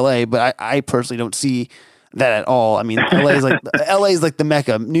improve LA. But I personally don't see that at all. I mean, LA is like the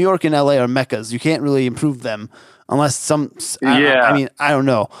Mecca. New York and LA are Meccas. You can't really improve them unless I mean, I don't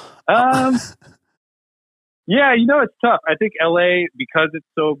know. Yeah, you know, it's tough. I think LA, because it's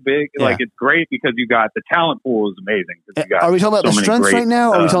so big, like it's great because you got the talent pool is amazing. You got are we talking about the strengths right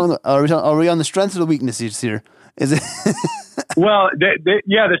now? Are we on the strengths or the weaknesses here? Is it? Well,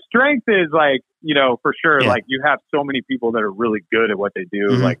 the strength is like, you know, for sure. Like you have so many people that are really good at what they do.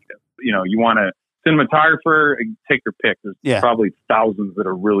 Like, you know, you want to cinematographer, take your pick. There's probably thousands that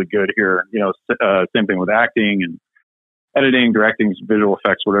are really good here. You know, same thing with acting and editing, directing, visual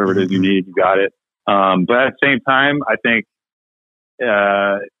effects, whatever it is you need, you got it. But at the same time, I think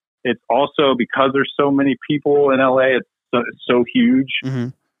it's also because there's so many people in LA, it's so huge.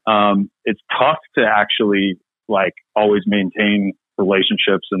 Mm-hmm. It's tough to actually like always maintain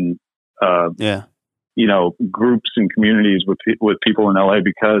relationships and, you know, groups and communities with people in LA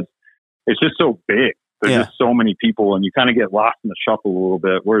because it's just so big. There's just so many people and you kind of get lost in the shuffle a little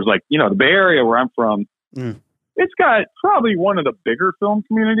bit. Whereas like, you know, the Bay Area where I'm from, it's got probably one of the bigger film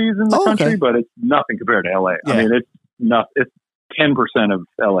communities in the country, but it's nothing compared to LA. I mean, it's 10% of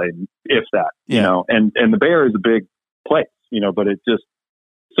LA, if that, you know, and the Bay Area is a big place, you know, but it just,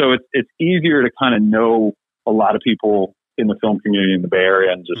 so it's easier to kind of know a lot of people in the film community in the Bay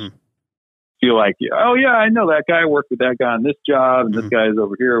Area and just feel like, oh yeah, I know that guy. I worked with that guy on this job and this guy's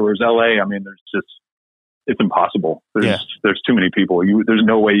over here. Whereas LA, I mean, it's impossible. There's too many people. There's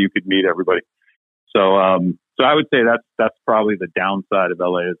no way you could meet everybody. So I would say that's probably the downside of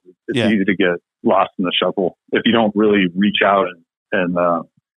LA is it's easy to get lost in the shuffle if you don't really reach out and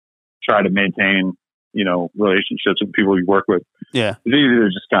try to maintain, you know, relationships with people you work with. Yeah. It's easy to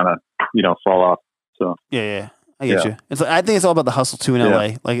just kind of, you know, fall off. So I get you. It's like, I think it's all about the hustle too in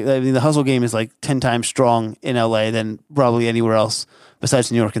LA. Like, I mean, the hustle game is like 10 times strong in LA than probably anywhere else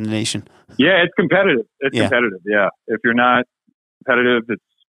besides New York in the nation. Yeah, it's competitive. It's competitive. Yeah. If you're not competitive, it's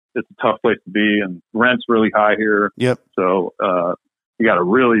a tough place to be, and rent's really high here. Yep. So you got to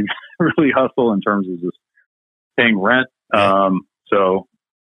really, really hustle in terms of just paying rent. So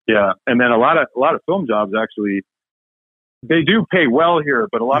yeah, and then a lot of film jobs actually they do pay well here,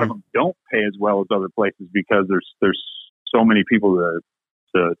 but a lot of them don't pay as well as other places because there's so many people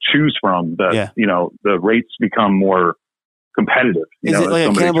to choose from that you know the rates become more competitive. Is it like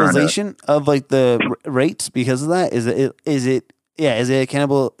a cannibalization of like the rates because of that? Is it a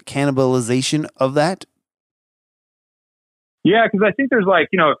cannibalization of that? Yeah, because I think there's like,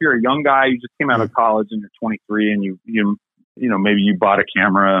 you know, if you're a young guy, you just came out of college and you're 23 and you know, maybe you bought a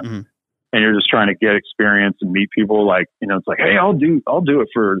camera and you're just trying to get experience and meet people. Like, you know, it's like, hey, I'll do it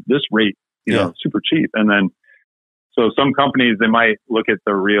for this rate, you know, super cheap. And then, so some companies, they might look at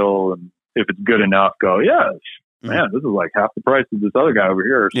the reel and if it's good enough, go, man, this is like half the price of this other guy over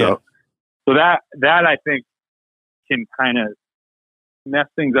here. So that I think can kind of mess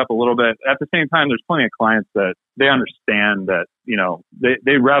things up a little bit. At the same time, there's plenty of clients that they understand that, you know,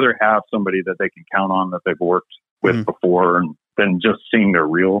 they'd rather have somebody that they can count on that they've worked with before than just seeing their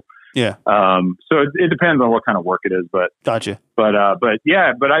reel. Yeah. So it depends on what kind of work it is, but gotcha. But I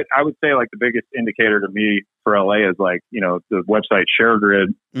would say like the biggest indicator to me for LA is like, you know, the website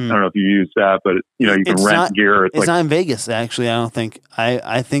ShareGrid. I don't know if you use that, but you know, you can rent gear. It's like, not in Vegas actually. I don't think.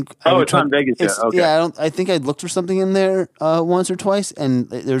 I think. It's not in Vegas. Okay. Yeah. I think I looked for something in there once or twice, and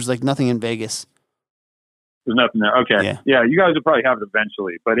there's like nothing in Vegas. There's nothing there. Okay. Yeah. You guys will probably have it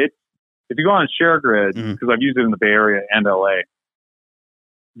eventually, but if you go on ShareGrid, because I've used it in the Bay Area and LA.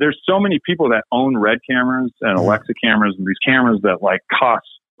 There's so many people that own Red cameras and Alexa cameras and these cameras that like cost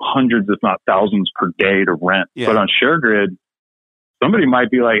hundreds, if not thousands per day to rent. Yeah. But on ShareGrid, somebody might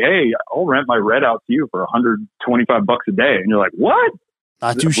be like, hey, I'll rent my Red out to you for $125 a day. And you're like, what?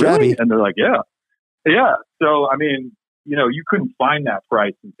 Not too shabby. And they're like, yeah. Yeah. So, I mean, you know, you couldn't find that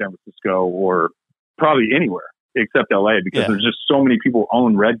price in San Francisco or probably anywhere except LA because there's just so many people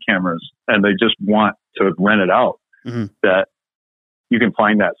own Red cameras and they just want to rent it out that you can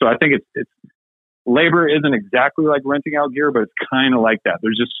find that. So I think it's labor isn't exactly like renting out gear, but it's kind of like that.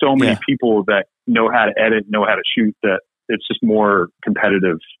 There's just so many people that know how to edit, know how to shoot that it's just more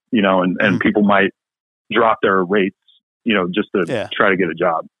competitive, you know, and people might drop their rates, you know, just to try to get a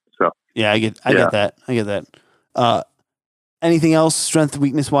job. So I get that. Anything else strength,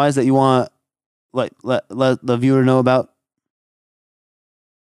 weakness wise that you want let the viewer know about?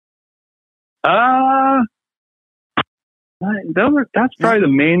 That's probably the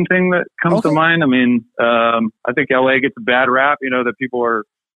main thing that comes to mind. I mean, I think LA gets a bad rap, you know, that people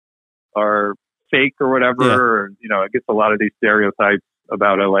are fake or whatever, or, you know, it gets a lot of these stereotypes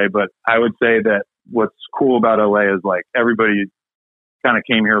about LA. But I would say that what's cool about LA is like everybody kind of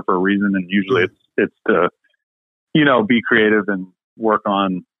came here for a reason, and usually it's to, you know, be creative and work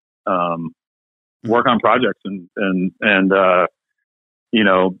on projects and you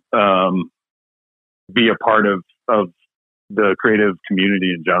know, be a part of the creative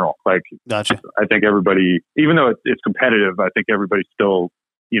community in general. Like, gotcha. I think everybody, even though it's competitive, I think everybody still,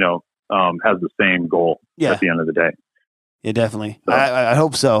 you know, has the same goal at the end of the day. Yeah, definitely. So, I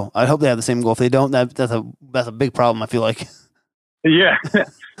hope so. I hope they have the same goal. If they don't, that's a big problem, I feel like. Yeah.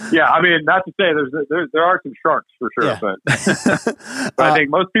 Yeah. I mean, not to say there are some sharks for sure, but I think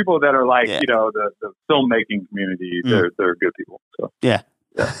most people that are like, you know, the filmmaking community, they're good people. So, yeah.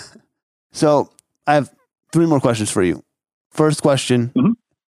 So I have 3 more questions for you. First question,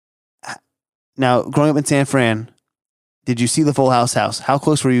 Now, growing up in San Fran, did you see the Full House house? How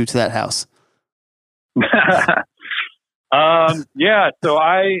close were you to that house? Yeah. So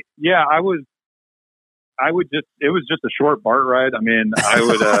I it was just a short BART ride. I mean, I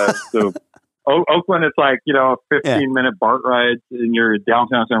would, so Oakland, it's like, a 15-minute BART ride and you're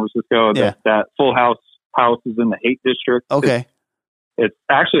downtown San Francisco. Yeah. That Full House is in the Haight District. Okay. It's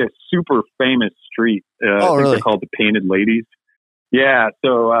actually a super famous street. I think really? They're called the Painted Ladies. Yeah.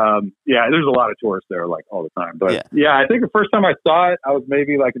 So, there's a lot of tourists there like all the time. But yeah, I think the first time I saw it, I was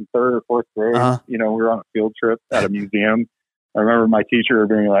maybe like in third or fourth grade. We were on a field trip at a museum. I remember my teacher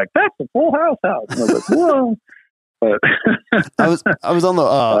being like, "That's the Full House house." And I was like, "Whoa!" But I was on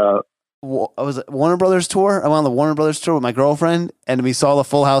the I was at Warner Brothers tour. I went on the Warner Brothers tour with my girlfriend, and we saw the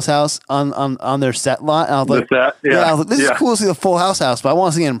Full House house on their set lot. And I was like, I was like, "This is cool to see the Full House house," but I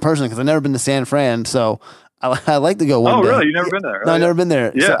want to see it in person because I've never been to San Fran, so I like to go one day. Oh, really? You've never been there? No, I've never been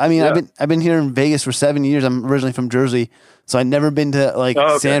there. Yeah. So, I mean, I've been here in Vegas for 7 years. I'm originally from Jersey, so I've never been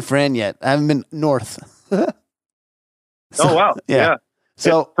to San Fran yet. I haven't been north. Oh wow! Yeah.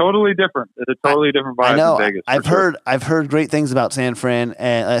 So it's totally different. It's a totally different vibe in Vegas. I've heard great things about San Fran,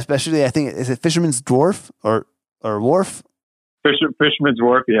 and especially I think is it Fisherman's Dwarf or Wharf? Fisherman's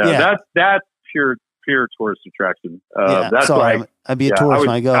Wharf. Yeah. That's pure tourist attraction. That's like I'd be a tourist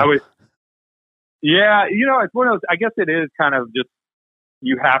when I go. Yeah, it's one of those. I guess it is kind of just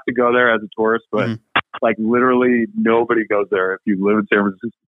you have to go there as a tourist, but like literally nobody goes there if you live in San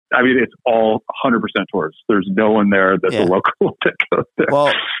Francisco. I mean, it's all 100% tourists. There's no one there that's a local that goes there.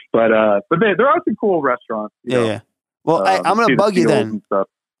 Well, but there are some cool restaurants. Yeah. Well, I'm gonna bug you then.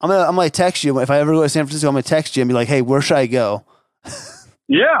 I'm gonna text you if I ever go to San Francisco. I'm gonna text you and be like, "Hey, where should I go?"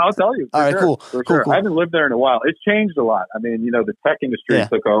 Yeah, I'll tell you. All right, cool. For sure. I haven't lived there in a while. It's changed a lot. I mean, the tech industry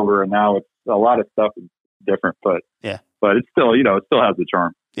took over, and now it's a lot of stuff is different. But it's still, it still has the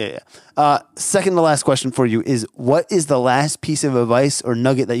charm. Yeah. Second to last question for you is: what is the last piece of advice or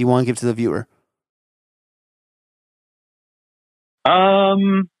nugget that you want to give to the viewer?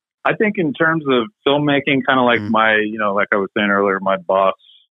 I think in terms of filmmaking, kind of like my, like I was saying earlier, my boss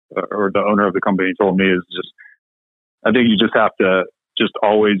or the owner of the company told me is just, I think you just have to just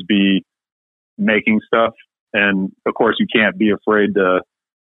always be making stuff. And of course you can't be afraid to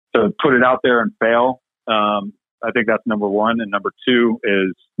put it out there and fail. I think that's number one. And number two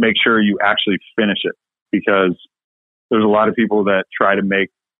is make sure you actually finish it, because there's a lot of people that try to make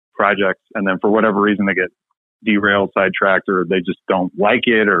projects and then for whatever reason they get derailed, sidetracked, or they just don't like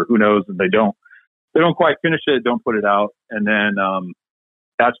it, or who knows, and they don't quite finish it, don't put it out. And then,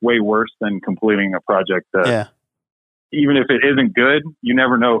 that's way worse than completing a project that even if it isn't good, you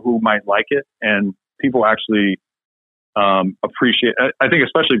never know who might like it. And people actually, appreciate, I think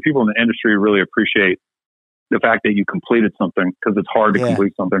especially people in the industry really appreciate the fact that you completed something, because it's hard to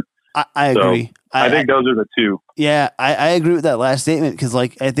complete something. I agree. I think those are the two. Yeah, I agree with that last statement, because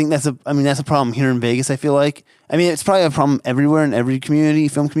I think that's a problem here in Vegas. I feel like, it's probably a problem everywhere in every community,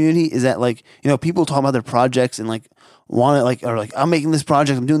 film community, is that people talk about their projects and I'm making this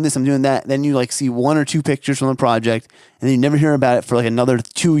project, I'm doing this, I'm doing that. Then you see one or two pictures from the project, and then you never hear about it for another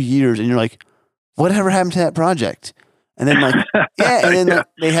 2 years, and you're like, whatever happened to that project? And then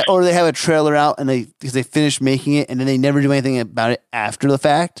they have a trailer out because they finished making it, and then they never do anything about it after the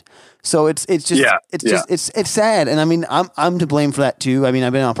fact. So it's sad. And I'm to blame for that too. I've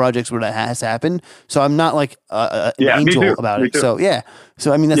been on projects where that has happened, so I'm not an angel about it. So that's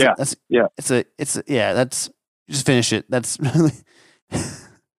just finish it. That's really,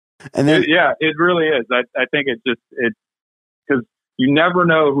 and then it really is. I think it's because you never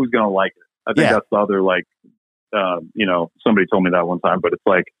know who's going to like it. I think that's the other somebody told me that one time, but it's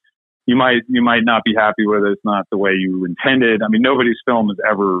you might not be happy with it. It's not the way you intended. Nobody's film is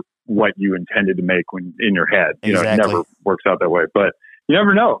ever what you intended to make when in your head. It never works out that way, but you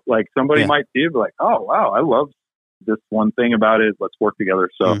never know. Somebody might see it, like, oh wow, I love this one thing about it. Let's work together.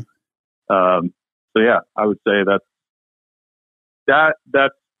 So, I would say that's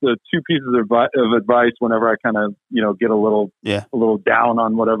the two pieces of advice whenever I kind of, get a little down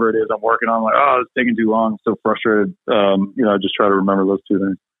on whatever it is I'm working on. It's taking too long. I'm so frustrated. Just try to remember those two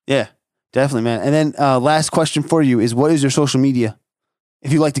things. Yeah, definitely, man. And then last question for you is, what is your social media?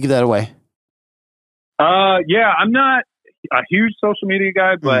 If you'd like to give that away. I'm not a huge social media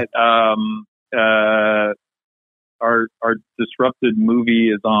guy, but our Disrupted movie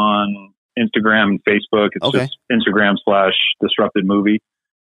is on Instagram and Facebook. It's just Instagram/Disrupted movie.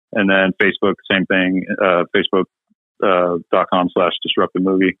 And then Facebook, same thing, Facebook.com/Disrupted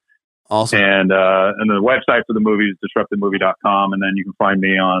movie. Awesome. And the website for the movie is disruptedmovie.com. And then you can find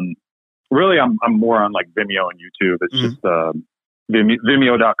me on, really, I'm more on Vimeo and YouTube. It's just,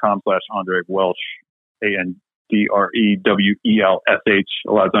 Vimeo.com/Andre Welsh, ANDREWELSH.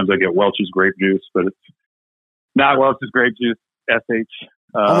 A lot of times I get Welch's grape juice, but it's not Welch's grape juice, SH.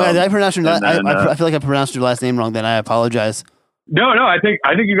 Oh my God, did I pronounce your I feel like I pronounced your last name wrong. Then I apologize. No, I think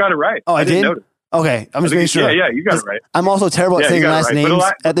you got it right. Oh, I did? Notice. Okay, I'm just making sure. Yeah, you got it right. I'm also terrible at saying last names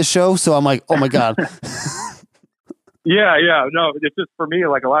at the show, so I'm like, oh my God. Yeah. No, it's just for me.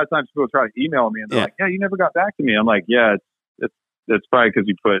 Like a lot of times people try to email me and they're like, "Yeah, you never got back to me." I'm like, "Yeah, it's probably because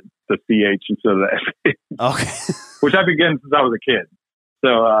you put the CH instead of the SH." Okay. Which I've been getting since I was a kid.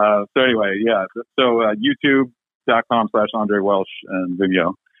 So anyway, yeah. So YouTube.com/Andre Welsh and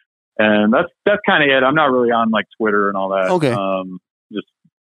Vimeo, and that's kind of it. I'm not really on like Twitter and all that. Okay.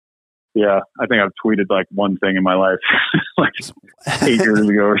 I think I've tweeted like one thing in my life, like 8 years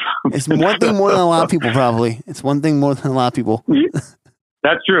ago or something. It's one thing more than a lot of people, probably. It's one thing more than a lot of people.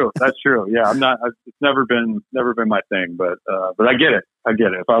 That's true. Yeah, I'm not. It's never been my thing, but I get it.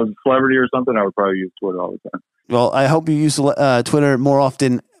 If I was a celebrity or something, I would probably use Twitter all the time. Well, I hope you use Twitter more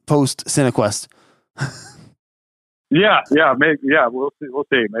often post CineQuest. Yeah. Maybe. Yeah, we'll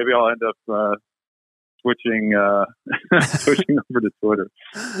see. Maybe I'll end up switching over to Twitter.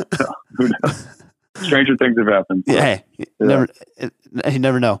 So, who knows? Stranger things have happened. So. Yeah, you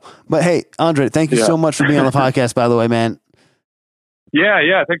never know. But hey, Andre, thank you so much for being on the podcast, by the way, man.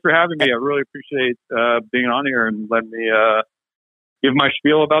 Yeah. Thanks for having me. I really appreciate being on here and letting me give my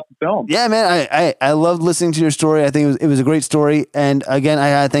spiel about the film. Yeah, man, I loved listening to your story. I think it was a great story. And again, I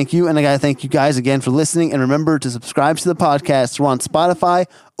gotta thank you, and I gotta thank you guys again for listening. And remember to subscribe to the podcast. We're on Spotify,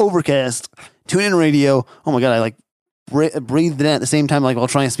 Overcast, TuneIn Radio. Oh my God, I like breathed in at the same time, like while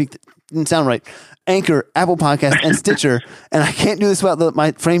trying to speak. Didn't sound right. Anchor, Apple Podcast, and Stitcher. And I can't do this without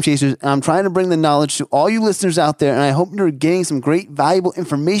my frame chasers. And I'm trying to bring the knowledge to all you listeners out there. And I hope you're getting some great, valuable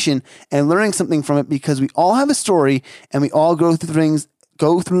information and learning something from it, because we all have a story and we all go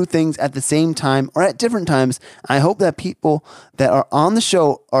through things at the same time or at different times. I hope that people that are on the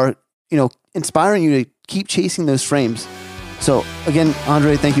show are, inspiring you to keep chasing those frames. So again,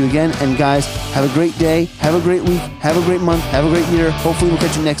 Andre, thank you again. And guys, have a great day. Have a great week. Have a great month. Have a great year. Hopefully we'll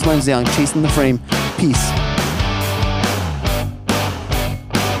catch you next Wednesday on Chasing the Frame. Peace.